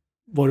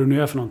 vad du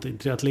nu är för någonting,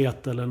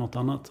 triatlet eller något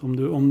annat.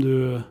 Om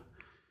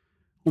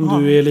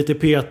du är lite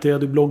PT,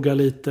 du bloggar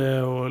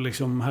lite och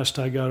liksom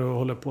hashtaggar och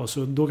håller på,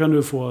 så då kan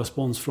du få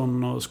spons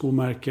från något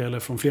skomärke eller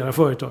från flera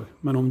företag.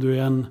 Men om du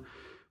är en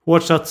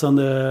hårt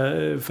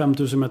satsande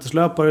 5000 meters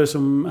löpare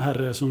som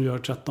gör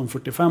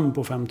 13.45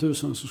 på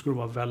 5000, så ska du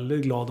vara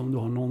väldigt glad om du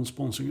har någon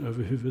sponsring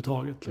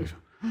överhuvudtaget. Liksom.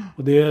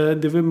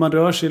 Och man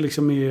rör sig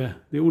liksom i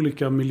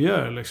olika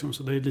miljöer. Liksom.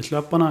 Så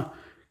elitlöparna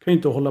kan ju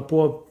inte hålla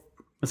på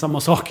med samma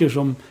saker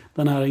som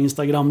den här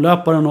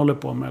Instagram-löparen håller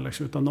på med.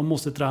 Liksom. Utan de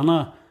måste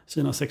träna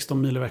sina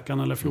 16 mil i veckan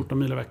eller 14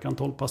 mil i veckan,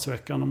 12 pass i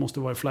veckan. De måste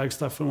vara i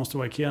Flagstaff, de måste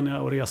vara i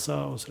Kenya och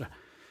resa och sådär.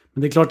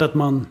 Men det är klart att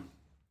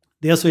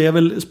det så är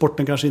väl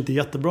sporten kanske inte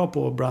jättebra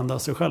på att branda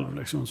sig själv.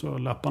 Liksom. Så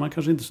löparna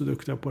kanske inte är så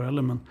duktiga på det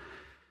heller. Men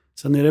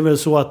sen är det väl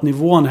så att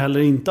nivån heller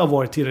inte har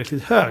varit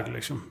tillräckligt hög.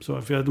 Liksom.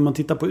 Så för om man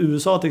tittar på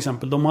USA till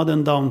exempel. De hade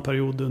en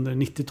downperiod under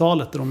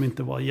 90-talet där de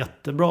inte var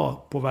jättebra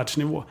på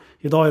världsnivå.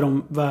 Idag är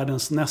de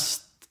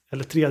världens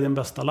tredje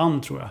bästa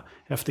land, tror jag.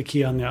 Efter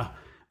Kenya,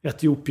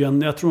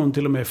 Etiopien. Jag tror de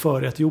till och med är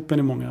före Etiopien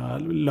i många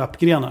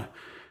löpgrenar.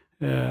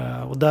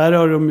 Och där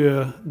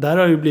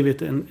har det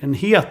blivit en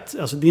het,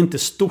 alltså det är inte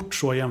stort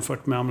så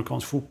jämfört med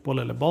amerikansk fotboll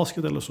eller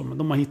basket eller så, men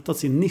de har hittat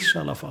sin nisch i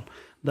alla fall,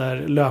 där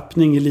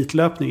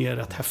elitlöpning är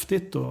rätt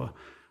häftigt och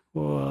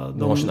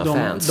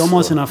de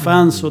har sina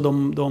fans och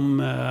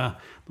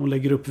de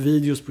lägger upp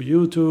videos på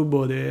YouTube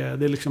och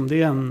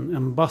det är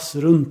en bass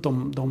runt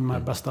de här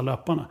bästa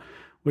löparna.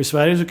 Och i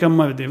Sverige så kan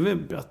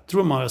jag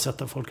tror man har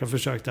sett att folk har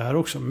försökt det här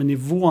också, men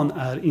nivån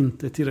är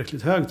inte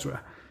tillräckligt hög, tror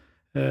jag.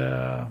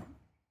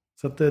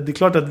 Så att det är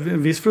klart att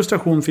viss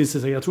frustration finns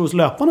det. Jag tror hos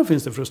löparna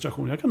finns det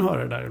frustration. Jag kan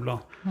höra det där ibland.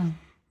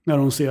 När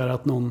de ser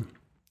att någon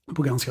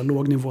på ganska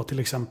låg nivå till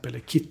exempel är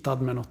kittad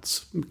med något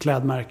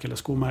klädmärke eller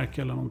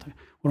skomärke eller någonting.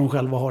 Och de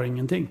själva har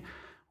ingenting.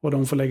 Och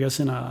de får lägga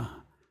sina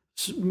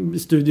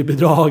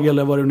studiebidrag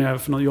eller vad det nu är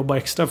för något, jobba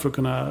extra för att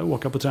kunna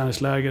åka på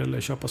träningsläger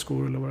eller köpa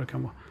skor eller vad det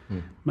kan vara.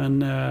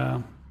 Men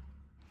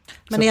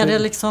är det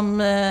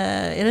liksom,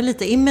 är det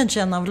lite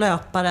imagen av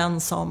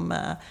löparen som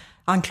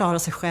han klarar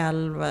sig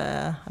själv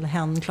eller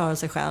hen klarar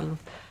sig själv,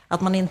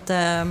 att man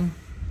inte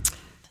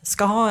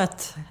ska ha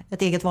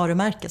ett eget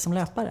varumärke som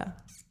löpare?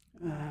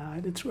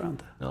 Nej, det tror jag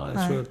inte. Ja, det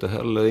tror jag inte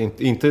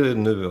heller. Inte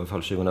nu i alla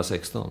fall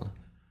 2016.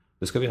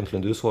 Det ska vi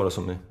egentligen du svara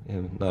som är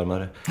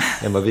närmare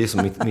än vad vi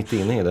som mitt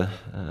inne i det.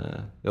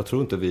 Jag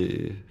tror inte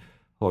vi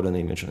har den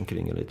imagen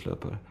kring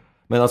elitlöpare.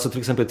 Men alltså till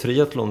exempel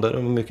triathlon, där är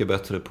de mycket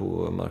bättre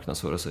på att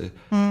marknadsföra sig.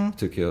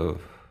 Tycker jag,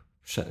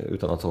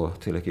 utan att ha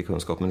tillräcklig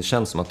kunskap. Men det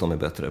känns som att de är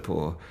bättre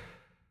på.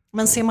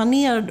 Men ser man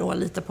ner då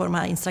lite på de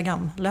här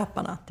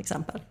Instagram-löparna till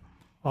exempel?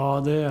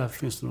 Ja, det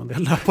finns det någon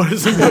del löpare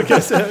som jag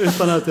kan säga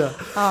utan att jag...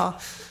 Ja.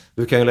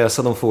 Du kan ju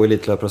läsa de få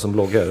elitlöpare som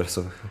bloggar,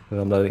 så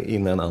ramlar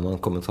in en annan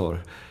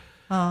kommentar.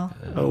 Ja,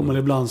 men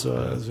ibland så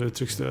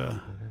uttrycks det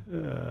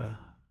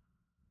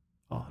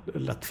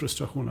lätt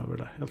frustration över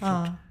det där, helt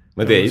klart.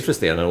 Men det är ju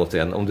frustrerande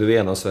återigen. Om du är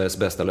en av Sveriges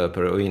bästa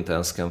löpare och inte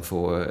ens kan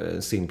få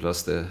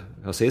simplaste,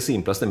 jag säger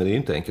simplaste, men det är ju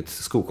inte enkelt,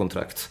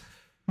 skokontrakt.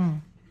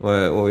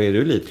 Och är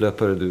du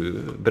elitlöpare, du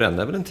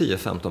bränner väl en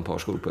 10-15 par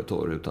skor på ett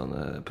år utan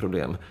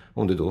problem.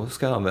 Om du då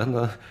ska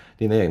använda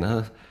dina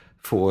egna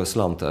få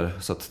slantar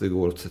så att det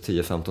går åt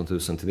 10-15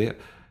 tusen till det.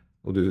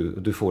 Och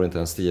du får inte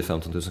ens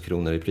 10-15 tusen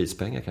kronor i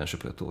prispengar kanske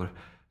på ett år.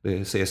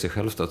 Det säger sig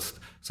självt att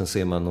sen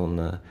ser man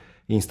någon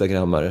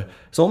instagrammare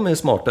som är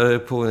smartare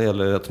på det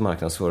gäller att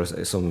marknadsföra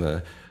sig, som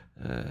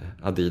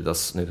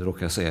Adidas, nu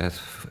råkar jag säga, det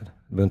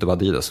behöver inte vara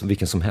Adidas,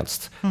 vilken som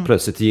helst,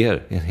 plötsligt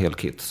ger en hel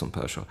kit som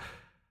Per sa.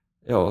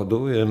 Ja,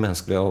 då är den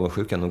mänskliga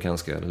avundsjukan nog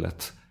ganska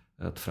lätt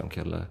att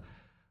framkalla.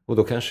 Och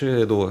då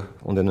kanske då,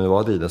 om det nu var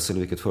Adidas eller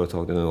vilket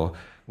företag det nu var,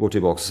 går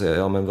tillbaka och säger,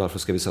 ja men varför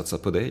ska vi satsa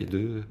på dig?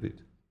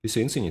 Vi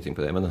syns ingenting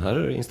på dig. Men den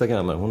här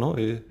instagrammaren, hon har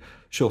ju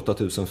 28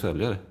 000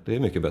 följare. Det är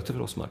mycket bättre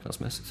för oss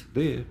marknadsmässigt.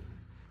 Det är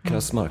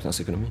krass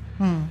marknadsekonomi.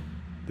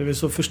 Det är väl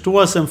så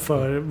förståelsen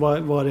för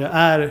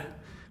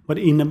vad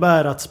det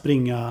innebär att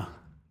springa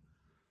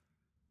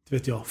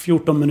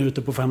 14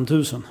 minuter på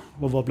 5000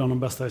 och vara bland de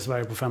bästa i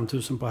Sverige på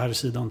 5000 på här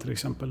sidan till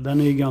exempel.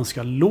 Den är ju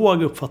ganska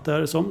låg, uppfattar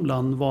jag det som,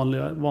 bland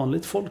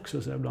vanligt folk, så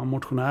att säga, bland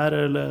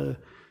motionärer eller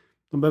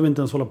de behöver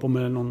inte ens hålla på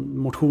med någon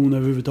motion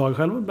överhuvudtaget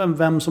själva, men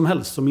vem som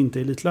helst som inte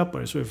är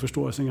elitlöpare, så är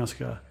förståelsen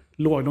ganska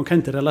låg. De kan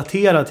inte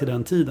relatera till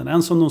den tiden,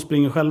 ens om de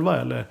springer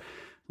själva eller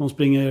de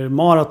springer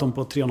maraton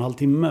på 3,5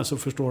 timmar, så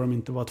förstår de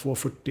inte vad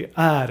 2,40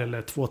 är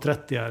eller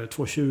 2,30 är,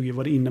 2,20,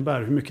 vad det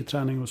innebär, hur mycket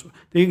träning och så.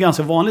 Det är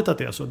ganska vanligt att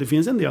det är så. Det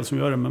finns en del som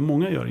gör det, men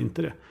många gör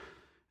inte det.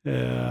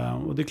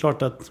 Och det är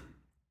klart att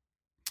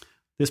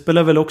det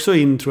spelar väl också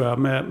in, tror jag,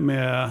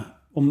 med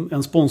om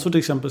en sponsor till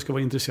exempel ska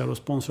vara intresserad av att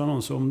sponsra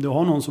någon, så om du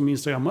har någon som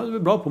Instagram är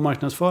bra på att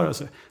marknadsföra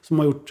sig, som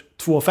har gjort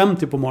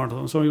 2,50 på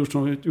maraton, som har gjort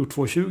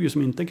 2,20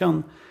 som inte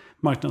kan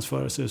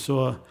marknadsföra sig,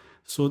 så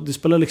det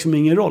spelar liksom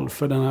ingen roll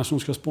för den här som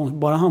ska sponsra,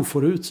 bara han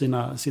får ut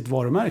sitt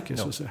varumärke.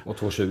 Så att säga. Och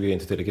 2,20 är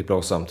inte tillräckligt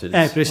bra samtidigt.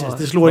 Nej, precis.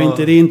 Det slår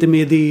inte, det är inte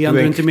med DN,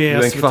 det är inte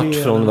med SVT. Du är en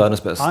kvart från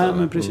världens bästa. Ja,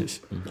 men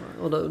precis.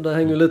 Och det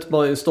hänger lite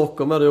bara i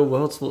Stockholm, är det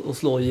oerhört svårt att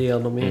slå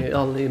igenom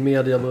i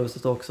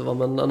mediebruset också. Va?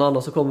 Men en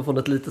annan som kommer från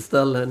ett litet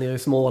ställe nere i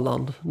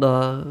Småland,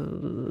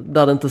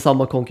 där det inte är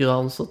samma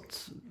konkurrens. Så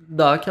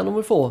där kan de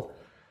väl få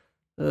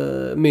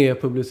mer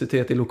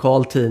publicitet i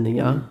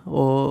lokaltidningar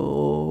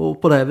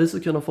och på det här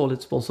viset kunna få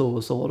lite sponsorer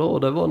och så då.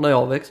 Och det var när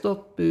jag växte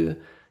upp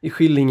i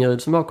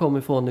Skillingeryd som jag kom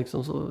ifrån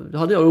liksom, så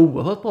hade jag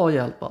oerhört bra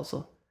hjälp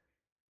alltså.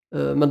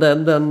 Men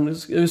den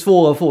är ju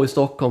svårare att få i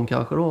Stockholm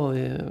kanske då.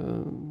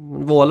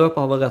 Våra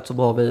löpare har varit rätt så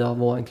bra via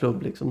vår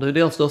klubb liksom. Det är ju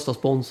deras största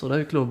sponsor, det är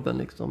ju klubben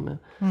liksom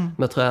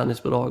med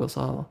träningsbidrag och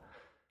så här.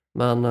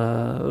 Men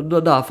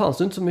där fanns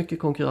det inte så mycket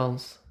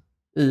konkurrens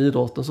i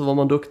idrotten, så var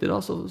man duktig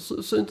där så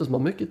syntes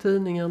man mycket i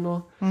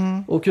tidningen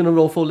och kunde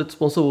då få lite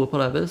sponsorer på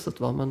det här viset,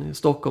 va? Men i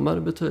Stockholm är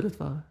det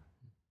betydligt värre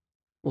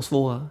och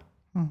svårare.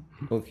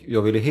 Och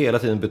jag ville hela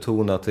tiden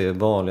betona att det är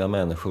vanliga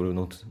människor,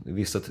 och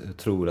vissa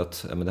tror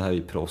att men det här är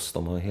ju proffs,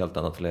 de har ett helt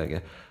annat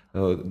läge.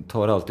 Jag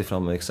tar alltid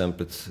fram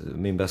exemplet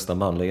min bästa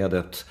manliga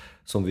adept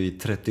som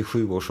vid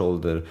 37 års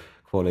ålder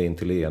kvalade in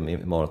till EM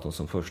i maraton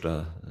som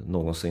första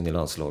någonsin i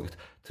landslaget.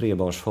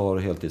 3-barnsfar,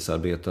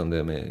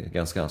 heltidsarbetande med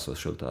ganska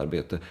ansvarsfullt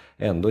arbete.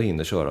 Ändå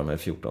hinner köra med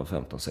 14,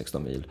 15,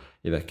 16 mil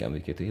i veckan,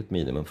 vilket är ett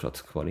minimum för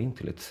att kvala in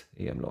till ett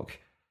EM-lag.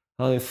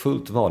 Han är en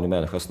fullt vanlig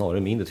människa,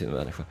 snarare mindre till en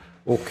människa.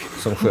 Och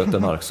som sköter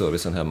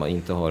markservicen hemma,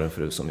 inte har en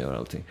fru som gör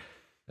allting.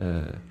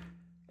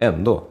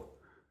 Ändå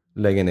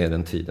lägger ner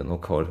den tiden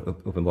och har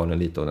uppenbarligen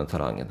lite av den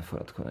talangen för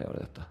att kunna göra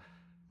detta.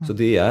 Så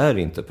det är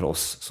inte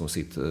proffs som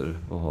sitter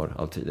och har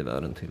all tid i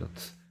världen till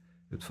att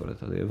utföra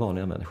detta. Det är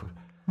vanliga människor.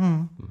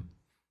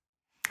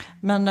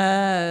 Men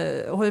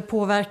hur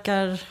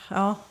påverkar,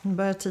 nu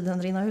börjar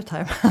tiden rinna ut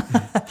här.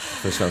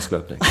 För svensk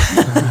löpning.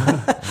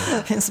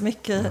 Det finns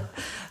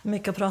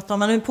mycket att prata om.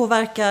 Men hur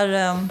påverkar,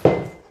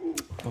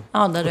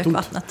 där rök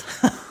vattnet.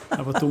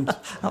 Det var tomt.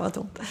 Det var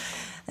tomt.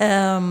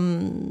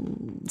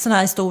 Sån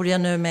här historia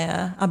nu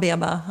med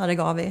Abeba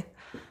Aregawi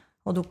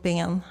och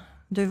dopingen.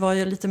 Du var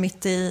ju lite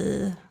mitt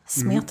i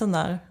smeten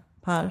där,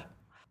 Per.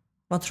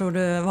 Vad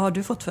har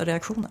du fått för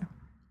reaktioner?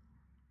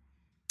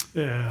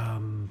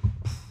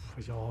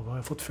 Vad har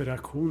jag fått för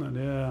reaktioner?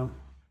 Det är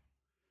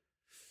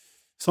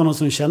sådana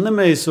som känner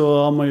mig,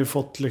 så har man ju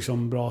fått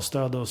liksom bra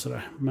stöd och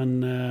sådär.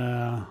 Men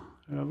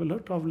jag har väl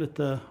hört av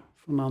lite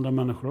från andra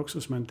människor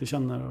också som jag inte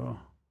känner. Och,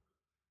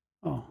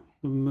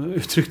 de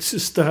uttryckt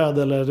stöd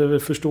eller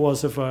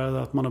förståelse för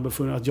att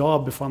att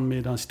jag befann mig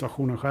i den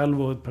situationen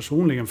själv och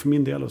personligen för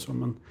min del och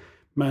så.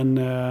 Men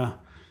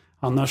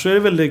annars är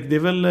det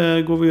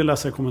väl går vi att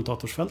läsa i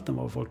kommentatorsfälten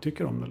vad folk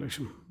tycker om det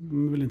liksom.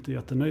 De är väl inte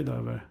jättenöjda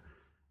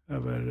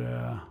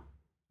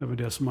över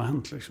det som har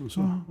hänt liksom,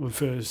 så. Och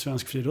för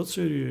svensk friidrott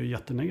så är det ju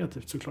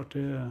jättenegativt såklart.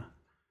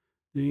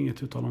 Det är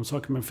inget uttal om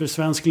saker, men för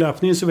svensk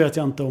löpning så vet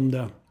jag inte om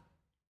det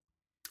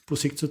på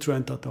sikt, så tror jag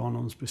inte att det har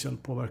någon speciell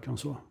påverkan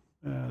så.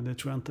 Det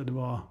tror jag inte.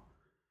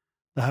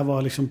 Det här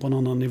var liksom på en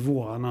annan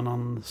nivå, en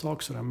annan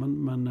sak sådär,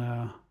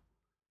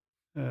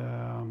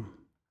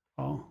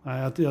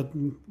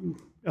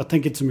 jag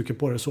tänker inte så mycket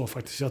på det så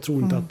faktiskt. Jag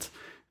tror inte att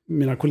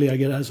mina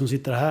kollegor som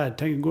sitter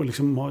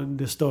här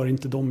det stör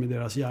inte dem i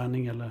deras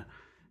gärning, eller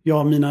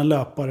mina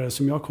löpare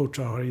som jag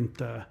coachar har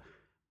inte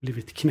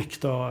blivit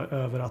knäckta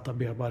över att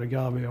Abeba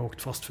Aregawi har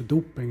åkt fast för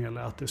doping,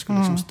 eller att det skulle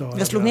liksom störa.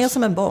 Jag slog ner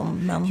som en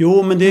bomb. Men...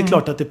 Jo, men det är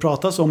klart att det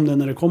pratas om det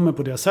när det kommer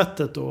på det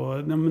sättet,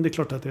 och men det är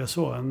klart att det är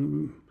så.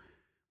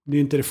 Det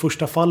är inte det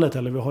första fallet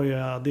heller. Vi har ju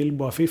Adil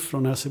Boafif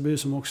från Hässelby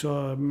som också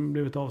har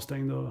blivit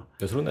avstängd.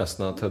 Jag tror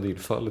nästan att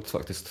Adil-fallet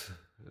faktiskt...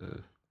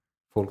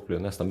 Folk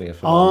blev nästan mer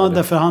för. Ja,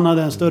 därför han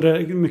hade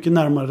en mycket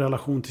närmare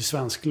relation till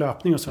svensk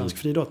löpning och svensk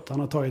friidrott. Han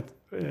har tagit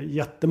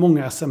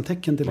jättemånga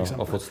SM-tecken till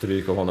exempel. Har fått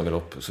stryk av honom i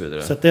lopp och så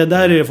vidare. Så att det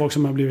där är det folk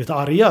som har blivit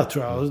arga,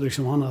 tror jag.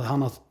 Liksom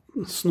han har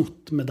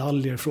snott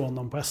medaljer från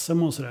dem på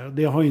SM och sådär.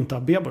 Det har ju inte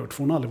Abeba gjort,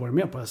 för hon har aldrig varit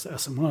med på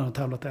SM. Hon har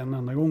tävlat en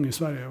enda gång i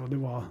Sverige, och det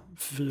var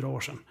 4 år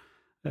sedan.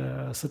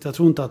 Så att jag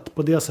tror inte att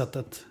på det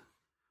sättet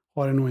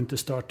har det nog inte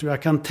stört.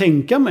 Jag kan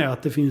tänka mig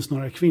att det finns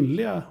några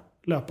kvinnliga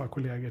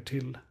löparkollegor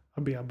till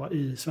Abeba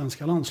i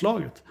svenska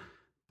landslaget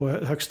på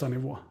högsta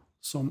nivå.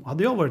 Som,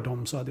 hade jag varit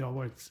dem så hade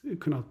jag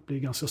kunnat bli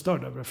ganska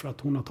störd över det, för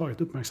att hon har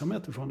tagit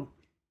uppmärksamhet ifrån dem.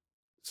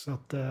 Så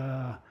att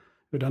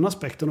ur den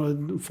aspekten,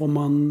 och får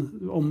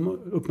om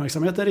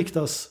uppmärksamheten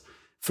riktas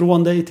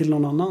från dig till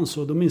någon annan,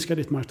 så då minskar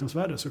ditt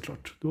marknadsvärde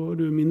såklart. Då har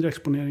du mindre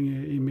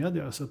exponering i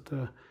media. Så att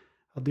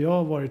hade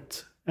jag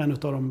varit en av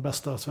de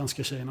bästa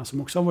svenska tjejerna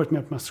som också har varit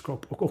med på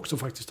mästerskap och också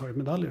faktiskt tagit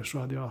medaljer, så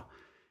hade jag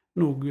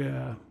nog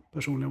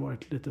personligen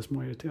varit lite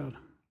småirriterad.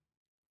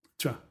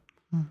 Tror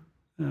jag.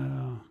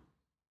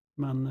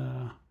 Men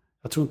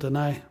jag tror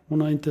inte,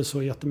 hon har inte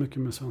så jättemycket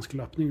med svensk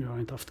löpning. Jag har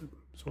inte haft det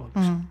så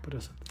på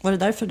det sättet. Var det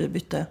därför du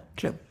bytte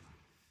klubb?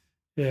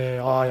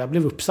 Ja, jag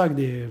blev uppsagd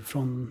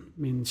från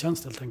min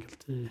tjänst helt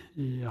enkelt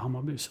i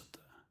Hammarby. Så att,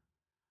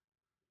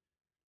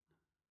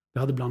 det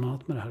hade bland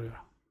annat med det här att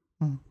göra.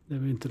 Det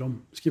var inte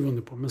de skrev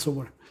under på, men så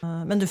var det.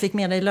 Men du fick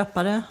med dig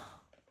löpare?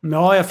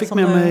 Ja, jag fick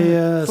med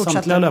mig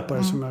samtliga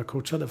löpare som jag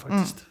coachade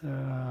faktiskt.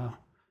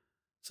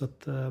 Så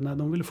att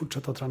de ville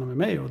fortsätta träna med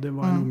mig och det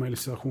var en omöjlig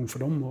situation för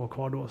dem att vara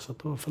kvar då. Så att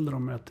då följde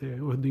de med till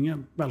Huddinge,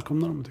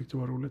 välkomnade dem och tyckte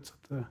det var roligt. Så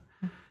att,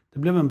 det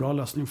blev en bra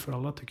lösning för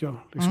alla tycker jag.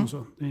 Liksom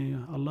så.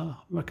 Alla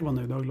verkar vara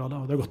nöjda och glada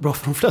och det har gått bra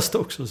för de flesta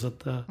också. Så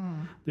att,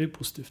 det är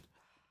positivt.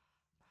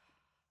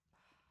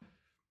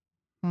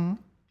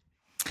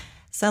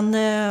 Sen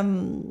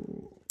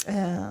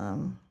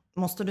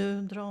måste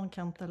du dra en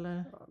kant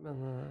eller? Ja,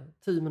 men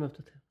 10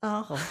 minuter till.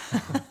 Ja.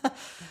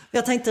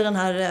 Jag tänkte den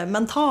här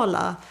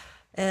mentala,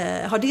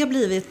 har det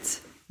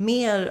blivit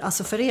mer,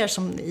 alltså för er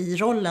som i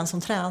rollen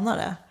som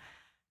tränare,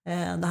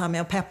 det här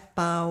med att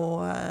peppa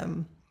och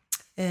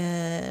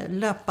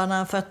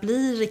löparna, för att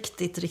bli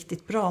riktigt,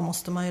 riktigt bra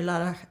måste man ju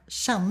lära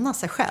känna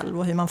sig själv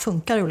och hur man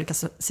funkar i olika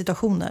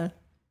situationer,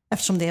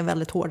 eftersom det är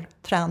väldigt hård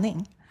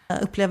träning.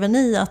 Upplever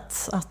ni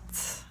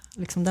att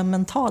liksom den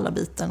mentala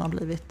biten har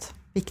blivit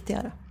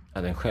viktigare?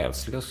 Ja, den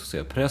själsliga ska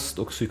säga. Präst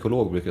och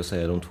psykolog brukar jag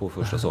säga de 2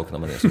 första sakerna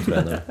man är som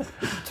tränare.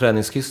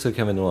 Träningsskisser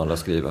kan vi nog alla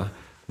skriva,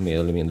 mer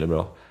eller mindre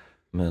bra.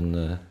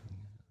 Men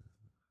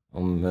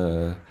om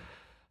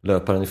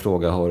löparen i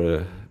fråga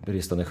har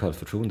bristande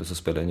självförtroende så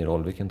spelar det ingen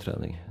roll vilken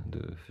träning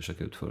du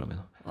försöker utföra med.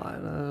 Nej,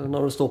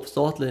 när du står på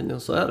startlinjen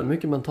så är det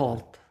mycket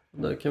mentalt.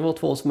 Det kan vara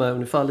 2 som är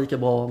ungefär lika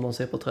bra om man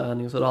ser på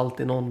träning, så är det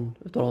alltid någon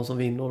utav dem som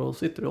vinner och då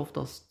sitter det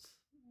oftast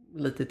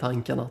lite i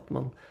tankarna att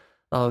man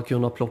där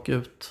kunna plocka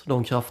ut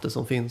de krafter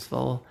som finns.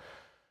 Va?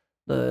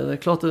 Det är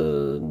klart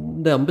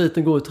den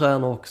biten går ju att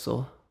träna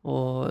också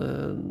och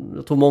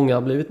jag tror många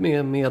har blivit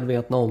mer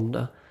medvetna om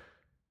det.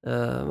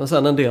 Men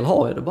sen en del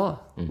har ju det bara.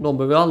 De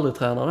behöver aldrig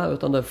träna det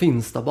utan det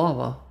finns där bara.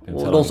 Va?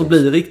 Och de som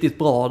blir riktigt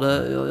bra,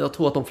 jag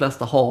tror att de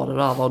flesta har det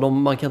där. Va?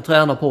 Man kan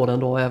träna på det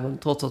ändå även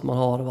trots att man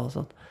har det. Va? Så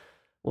att,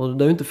 och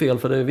det är ju inte fel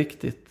för det är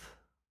viktigt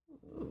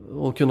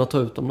att kunna ta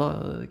ut de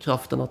där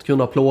krafterna, att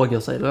kunna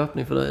plåga sig i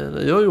löpning för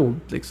det gör ju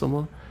ont liksom.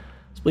 Och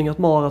springa ett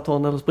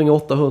maraton eller springa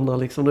 800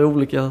 liksom, det är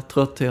olika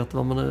trötthet.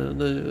 Va? Men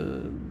det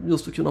är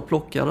just att kunna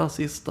plocka det där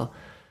sista.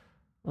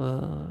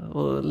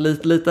 Och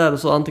lite är det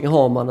så, antingen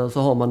har man det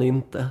så har man det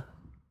inte.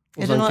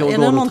 Och är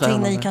det någonting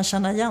ni kan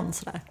känna igen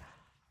sådär?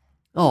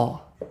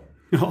 Ja.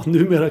 Ja,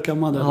 numera kan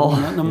man det. Ja.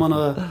 När man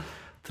har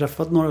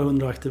träffat några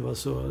 100 aktiva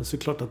så är det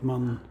klart att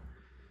man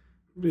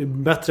blir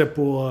bättre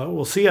på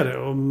att se det.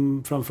 Och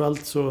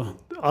framförallt så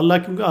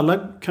alla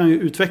kan ju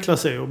utveckla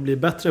sig och bli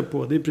bättre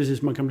på. Det är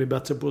precis, man kan bli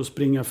bättre på att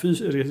springa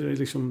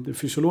liksom det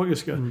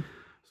fysiologiska.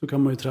 Så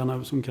kan man ju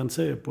träna, som Kent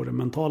säger, på det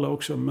mentala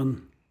också.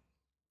 Men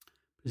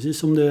precis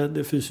som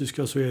det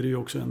fysiska så är det ju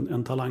också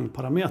en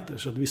talangparameter.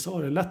 Så att vissa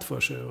har det lätt för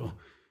sig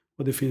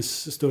och det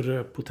finns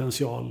större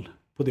potential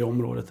på det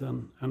området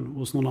än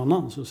hos någon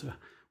annan. Så att säga.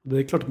 Och det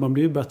är klart att man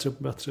blir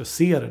bättre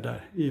ser det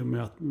där i och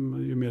med att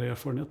ju mer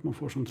erfarenhet man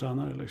får som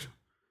tränare. Liksom.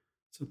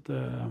 Så att,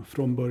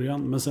 från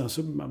början. Men sen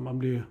så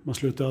man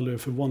slutar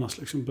aldrig förvånas.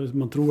 Liksom.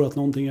 Man tror att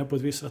någonting är på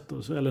ett visst sätt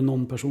eller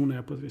någon person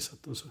är på ett visst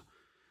sätt. Och så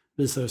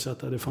visar det sig att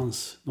det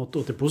fanns något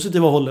åt det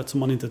positiva hållet som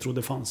man inte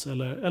trodde fanns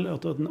eller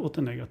åt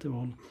det negativa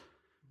hållet.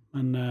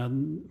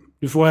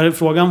 Men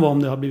frågan var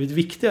om det har blivit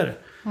viktigare.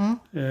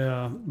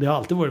 Det har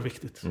alltid varit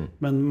viktigt.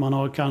 Men man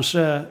har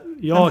kanske...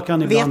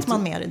 vet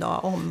man mer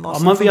idag om vad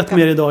som man funkar? vet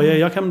mer idag.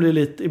 Jag kan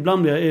bli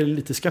ibland blir jag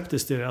lite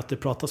skeptisk till det, att det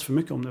pratas för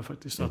mycket om det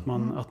faktiskt. Att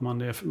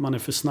man är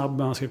för snabb.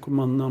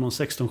 Man har någon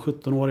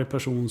 16-17-årig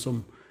person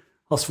som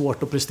har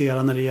svårt att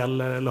prestera när det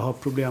gäller eller har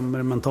problem med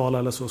det mentala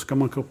eller så. Ska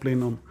man koppla in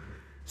någon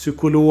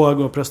psykolog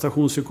och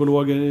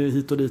prestationspsykologer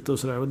hit och dit och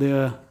sådär.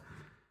 Och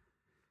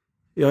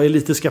jag är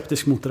lite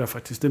skeptisk mot det där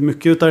faktiskt. Det är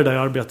mycket av det där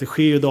arbetet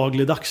sker ju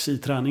dagligdags i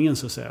träningen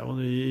så att säga.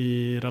 Och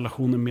i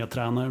relationen med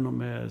tränaren och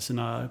med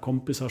sina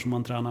kompisar som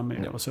man tränar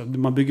med. Ja. Och så,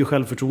 man bygger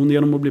självförtroende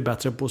genom att bli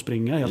bättre på att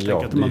springa helt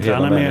enkelt. Man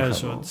tränar mer.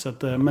 Så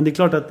att, men det är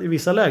klart att i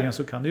vissa lägen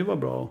så kan det ju vara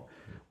bra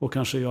och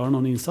kanske göra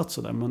någon insats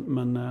sådär.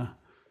 Men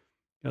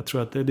jag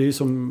tror att det är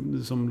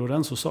som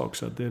Lorenzo sa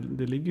också. Att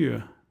det ligger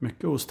ju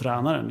mycket hos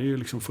tränaren. Det är ju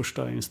liksom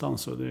första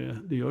instans. Och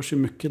det görs ju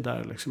mycket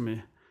där liksom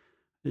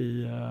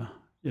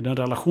i den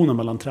relationen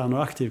mellan tränare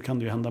och aktiv kan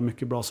det ju hända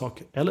mycket bra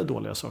saker eller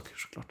dåliga saker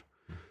såklart.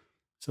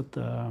 Så att,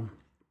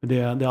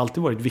 det har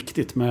alltid varit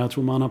viktigt, men jag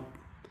tror man har...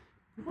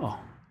 Ja,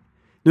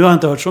 nu har jag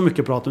inte hört så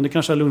mycket prat om det,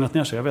 kanske har lugnat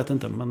ner sig, jag vet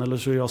inte. Men eller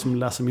så är jag som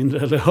läser mindre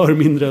eller hör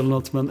mindre eller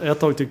något. Men ett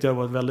tag tyckte jag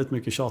var väldigt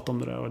mycket tjat om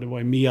det där. Och det var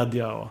i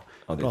media och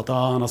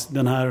prata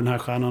den här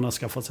stjärnan har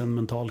skaffat sig en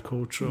mental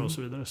coach och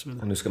så vidare.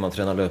 Och nu ska man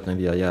träna löpning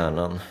via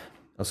hjärnan.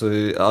 Alltså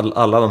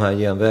alla de här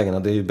genvägarna,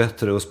 det är ju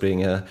bättre att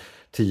springa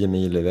 10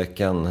 mil i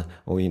veckan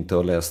och inte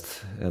ha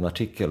läst en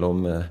artikel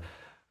om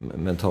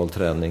mental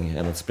träning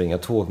än att springa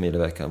 2 mil i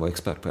veckan och vara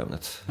expert på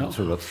ämnet. Jag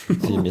tror att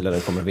 10 milare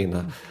kommer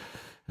vinna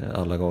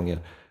alla gånger.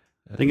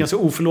 Det är en ganska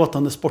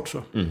oförlåtande sport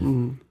så.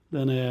 Det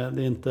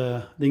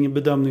är ingen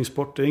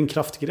bedömningssport, det är en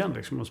kraftgren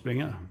liksom att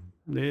springa.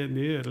 Det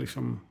är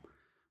liksom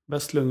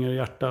Bäst lungor,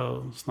 hjärta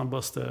och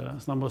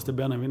snabbaste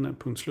benen vinner,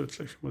 punkt slut.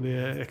 Liksom. Och det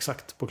är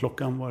exakt på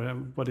klockan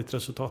vad ditt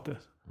resultat är.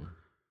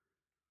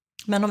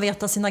 Men att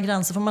veta sina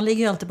gränser, för man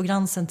ligger ju alltid på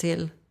gränsen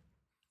till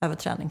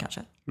överträning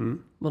kanske.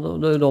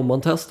 Men det är de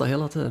man testar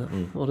hela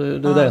tiden. Och det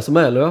är det som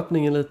är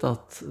löpningen lite,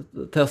 att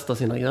testa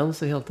sina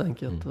gränser helt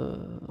enkelt.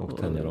 Och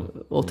tänja dem.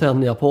 Och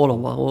tänja på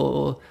dem. Va?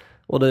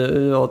 Och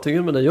det, jag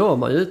tycker, men det gör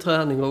man ju i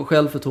träning, och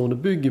självförtroende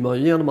bygger man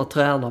ju genom att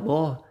träna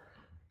bra.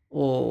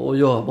 Och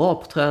göra bra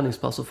på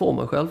träningspass, så får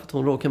man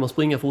självförtroende. Då kan man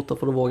springa fortare,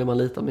 för då vågar man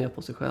lita mer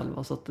på sig själv.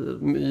 Va? Så att,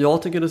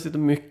 jag tycker det sitter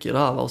mycket i det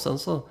här. Va? Och sen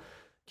så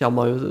kan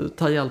man ju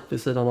ta hjälp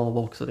vid sidan av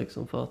också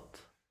liksom, för att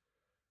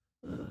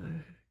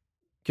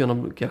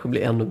kunna kanske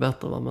bli ännu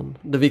bättre. Va? Men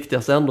det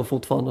viktigaste ändå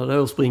fortfarande, det är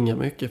att springa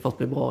mycket för att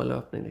bli bra i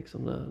löpning.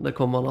 Liksom. Det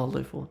kommer man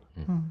aldrig ifrån.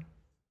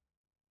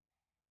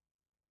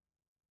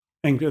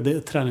 Det är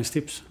ett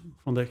träningstips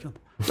från Dekan.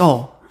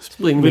 Ja,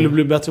 spring. Vill du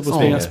bli bättre på att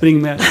springa? Ja.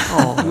 Spring med.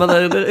 Ja,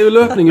 men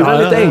löpningen är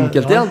väldigt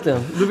enkelt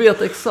egentligen. Du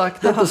vet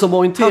exakt, inte som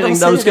orientering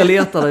där du ska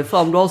leta dig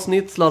fram. Du har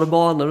snitslade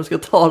banor, du ska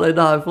ta dig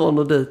därifrån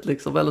och dit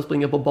liksom, eller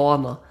springa på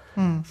bana.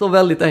 Så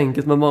väldigt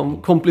enkelt, men man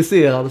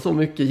komplicerar det så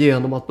mycket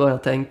genom att börja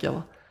tänka.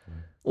 Va?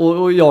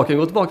 Och jag kan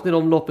gå tillbaka till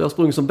de lopp jag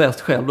sprungit som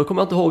bäst själv. Då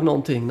kommer jag inte ihåg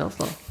någonting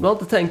nästan. Jag har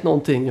inte tänkt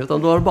någonting,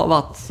 utan då har det bara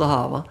varit så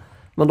här. Va?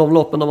 Men de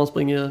loppen där man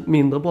springer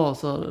mindre bra,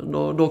 så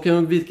då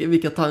kan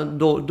vilka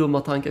dumma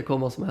tankar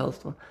komma som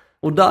helst. Va?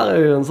 Och där är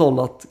ju en sån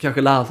att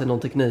kanske lära sig någon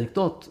teknik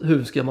då, att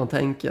hur ska man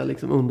tänka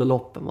liksom under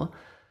loppen. Va?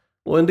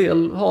 Och en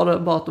del har det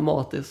bara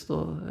automatiskt,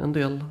 och en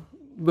del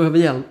behöver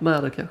hjälp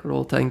med det kanske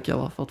då, att tänka,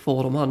 va? För att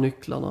få de här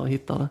nycklarna och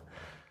hitta det.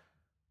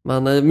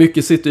 Men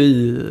mycket sitter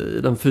i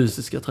den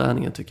fysiska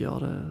träningen tycker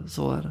jag,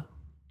 så är det.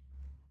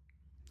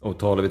 Och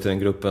talar vi till den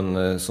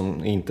gruppen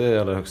som inte är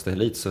allra högsta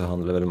elit, så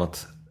handlar det väl om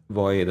att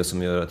vad är det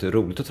som gör att det är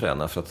roligt att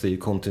träna? För att det är ju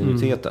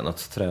kontinuiteten,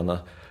 att träna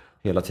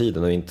hela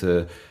tiden och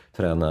inte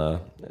träna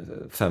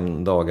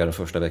 5 dagar den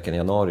första veckan i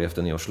januari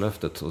efter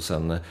nyårslöftet och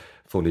sen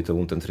få lite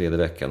ont den 3:e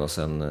veckan och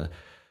sen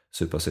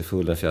supa sig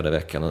full den 4:e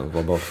veckan och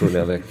vara bakfull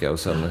en vecka och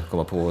sen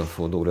komma på att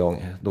få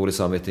dålig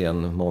samvete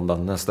igen måndag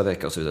nästa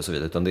vecka och så vidare, så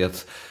vidare. Utan det är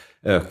att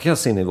öka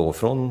sin nivå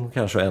från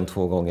kanske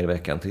 1-2 gånger i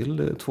veckan till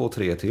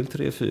 2-3 till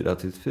 3-4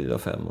 till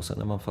 4-5 och sen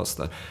när man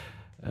fastar.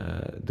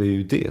 Det är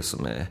ju det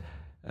som är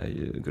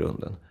ju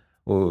grunden.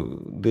 Och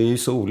det är ju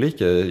så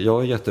olika.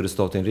 Jag är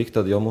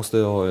jätteresultatinriktad. Jag måste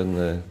ha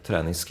en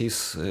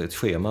träningsskiss, ett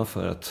schema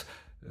för att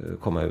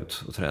komma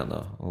ut och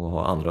träna och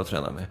ha andra att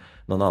träna med.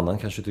 Någon annan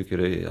kanske tycker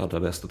det är allra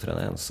bäst att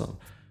träna ensam.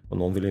 Och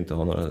någon vill inte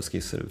ha några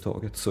skisser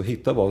överhuvudtaget. Så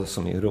hitta vad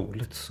som är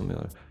roligt som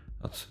gör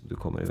att du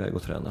kommer iväg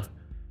och tränar.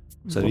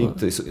 Så det är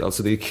inte,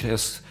 alltså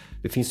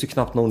det finns ju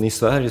knappt någon i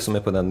Sverige som är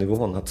på den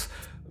nivån att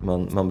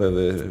man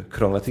behöver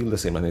krångla till det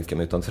så himla mycket,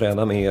 utan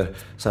träna mer.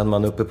 Sen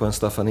man är uppe på en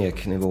Staffan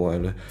Ek-nivå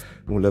eller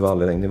Olle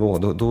Wallereng-nivå,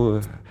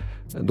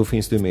 då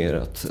finns det ju mer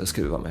att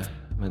skruva med.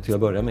 Men till att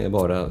börja med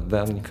bara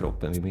vänj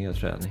kroppen vid mer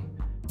träning.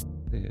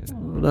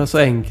 Det är så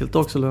enkelt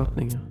också,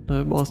 löpning. Det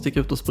är bara att sticka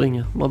ut och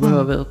springa. Man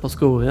behöver ett par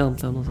skor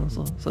egentligen och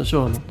sen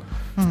kör man.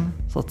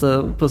 Så att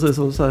precis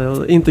som du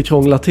säger, inte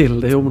krångla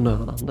till det i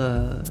onödan.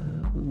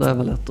 Det är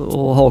väl lätt att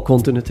ha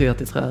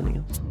kontinuitet i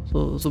träningen.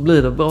 Så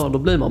blir det bra, då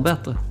blir man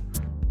bättre.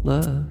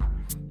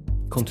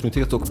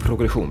 Kontinuitet och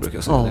progression brukar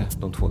jag säga, det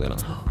är de 2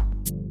 delarna.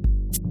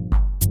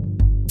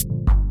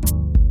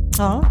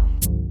 Ja,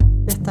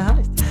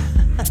 jättehärligt.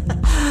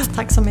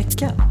 Tack så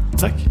mycket.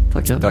 Tack.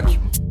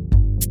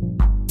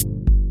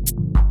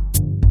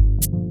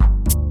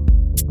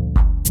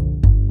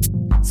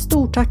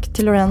 Stort tack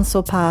till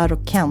Lorenzo, Per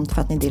och Kent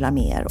för att ni delar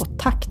med er, och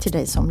tack till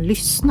dig som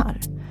lyssnar.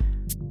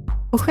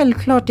 Och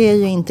självklart är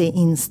ju inte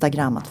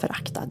Instagram att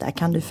förakta. Där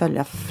kan du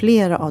följa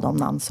flera av de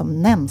namn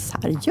som nämns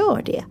här.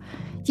 Gör det.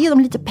 Ge dem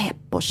lite pepp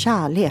och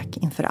kärlek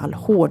inför all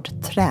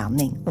hård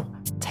träning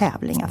och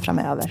tävlingar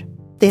framöver.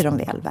 Det är de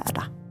väl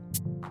värda.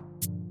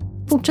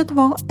 Fortsätt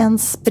vara en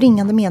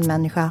springande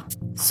medmänniska,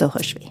 så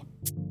hörs vi.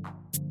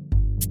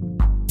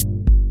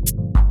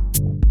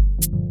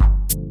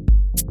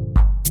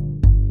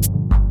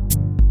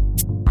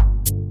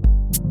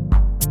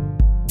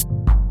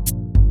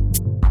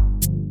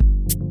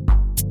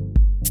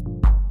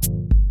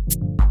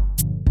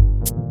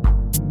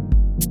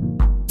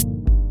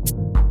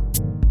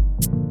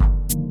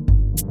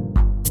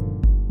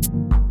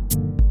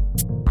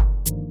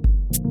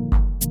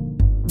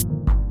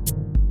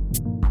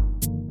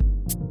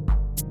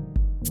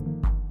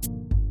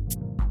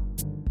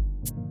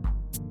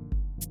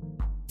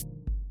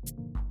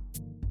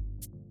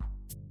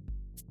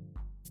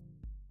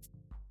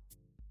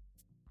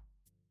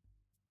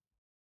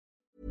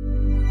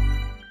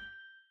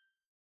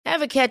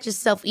 Ever catch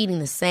yourself eating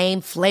the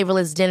same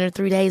flavorless dinner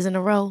 3 days in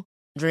a row?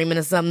 Dreaming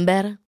of something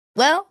better?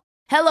 Well,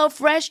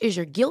 HelloFresh is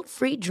your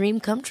guilt-free dream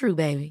come true,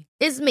 baby.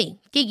 It's me,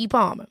 Keke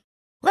Palmer.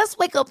 Let's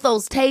wake up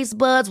those taste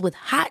buds with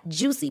hot,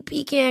 juicy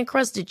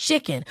pecan-crusted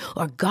chicken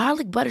or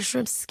garlic butter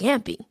shrimp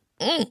scampi.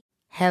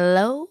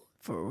 Hello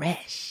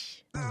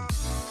Fresh.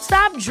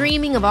 Stop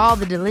dreaming of all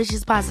the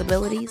delicious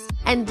possibilities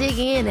and dig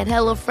in at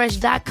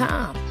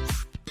HelloFresh.com.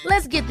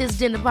 Let's get this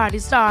dinner party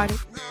started.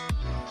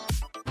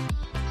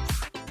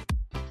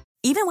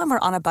 Even when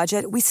we're on a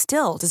budget, we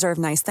still deserve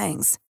nice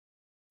things.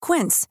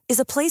 Quince is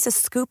a place to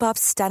scoop up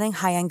stunning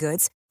high-end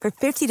goods for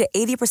 50 to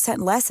 80%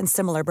 less than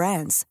similar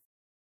brands.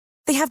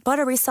 They have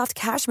buttery soft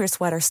cashmere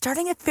sweaters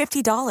starting at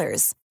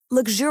 $50,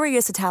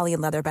 luxurious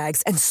Italian leather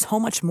bags, and so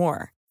much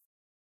more.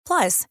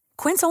 Plus,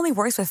 Quince only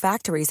works with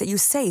factories that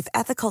use safe,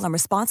 ethical, and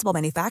responsible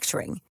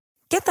manufacturing.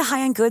 Get the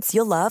high-end goods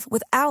you'll love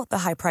without the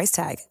high price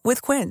tag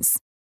with Quince.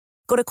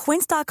 Go to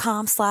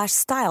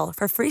quince.com/style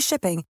for free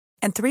shipping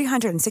and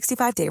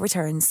 365-day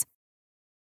returns.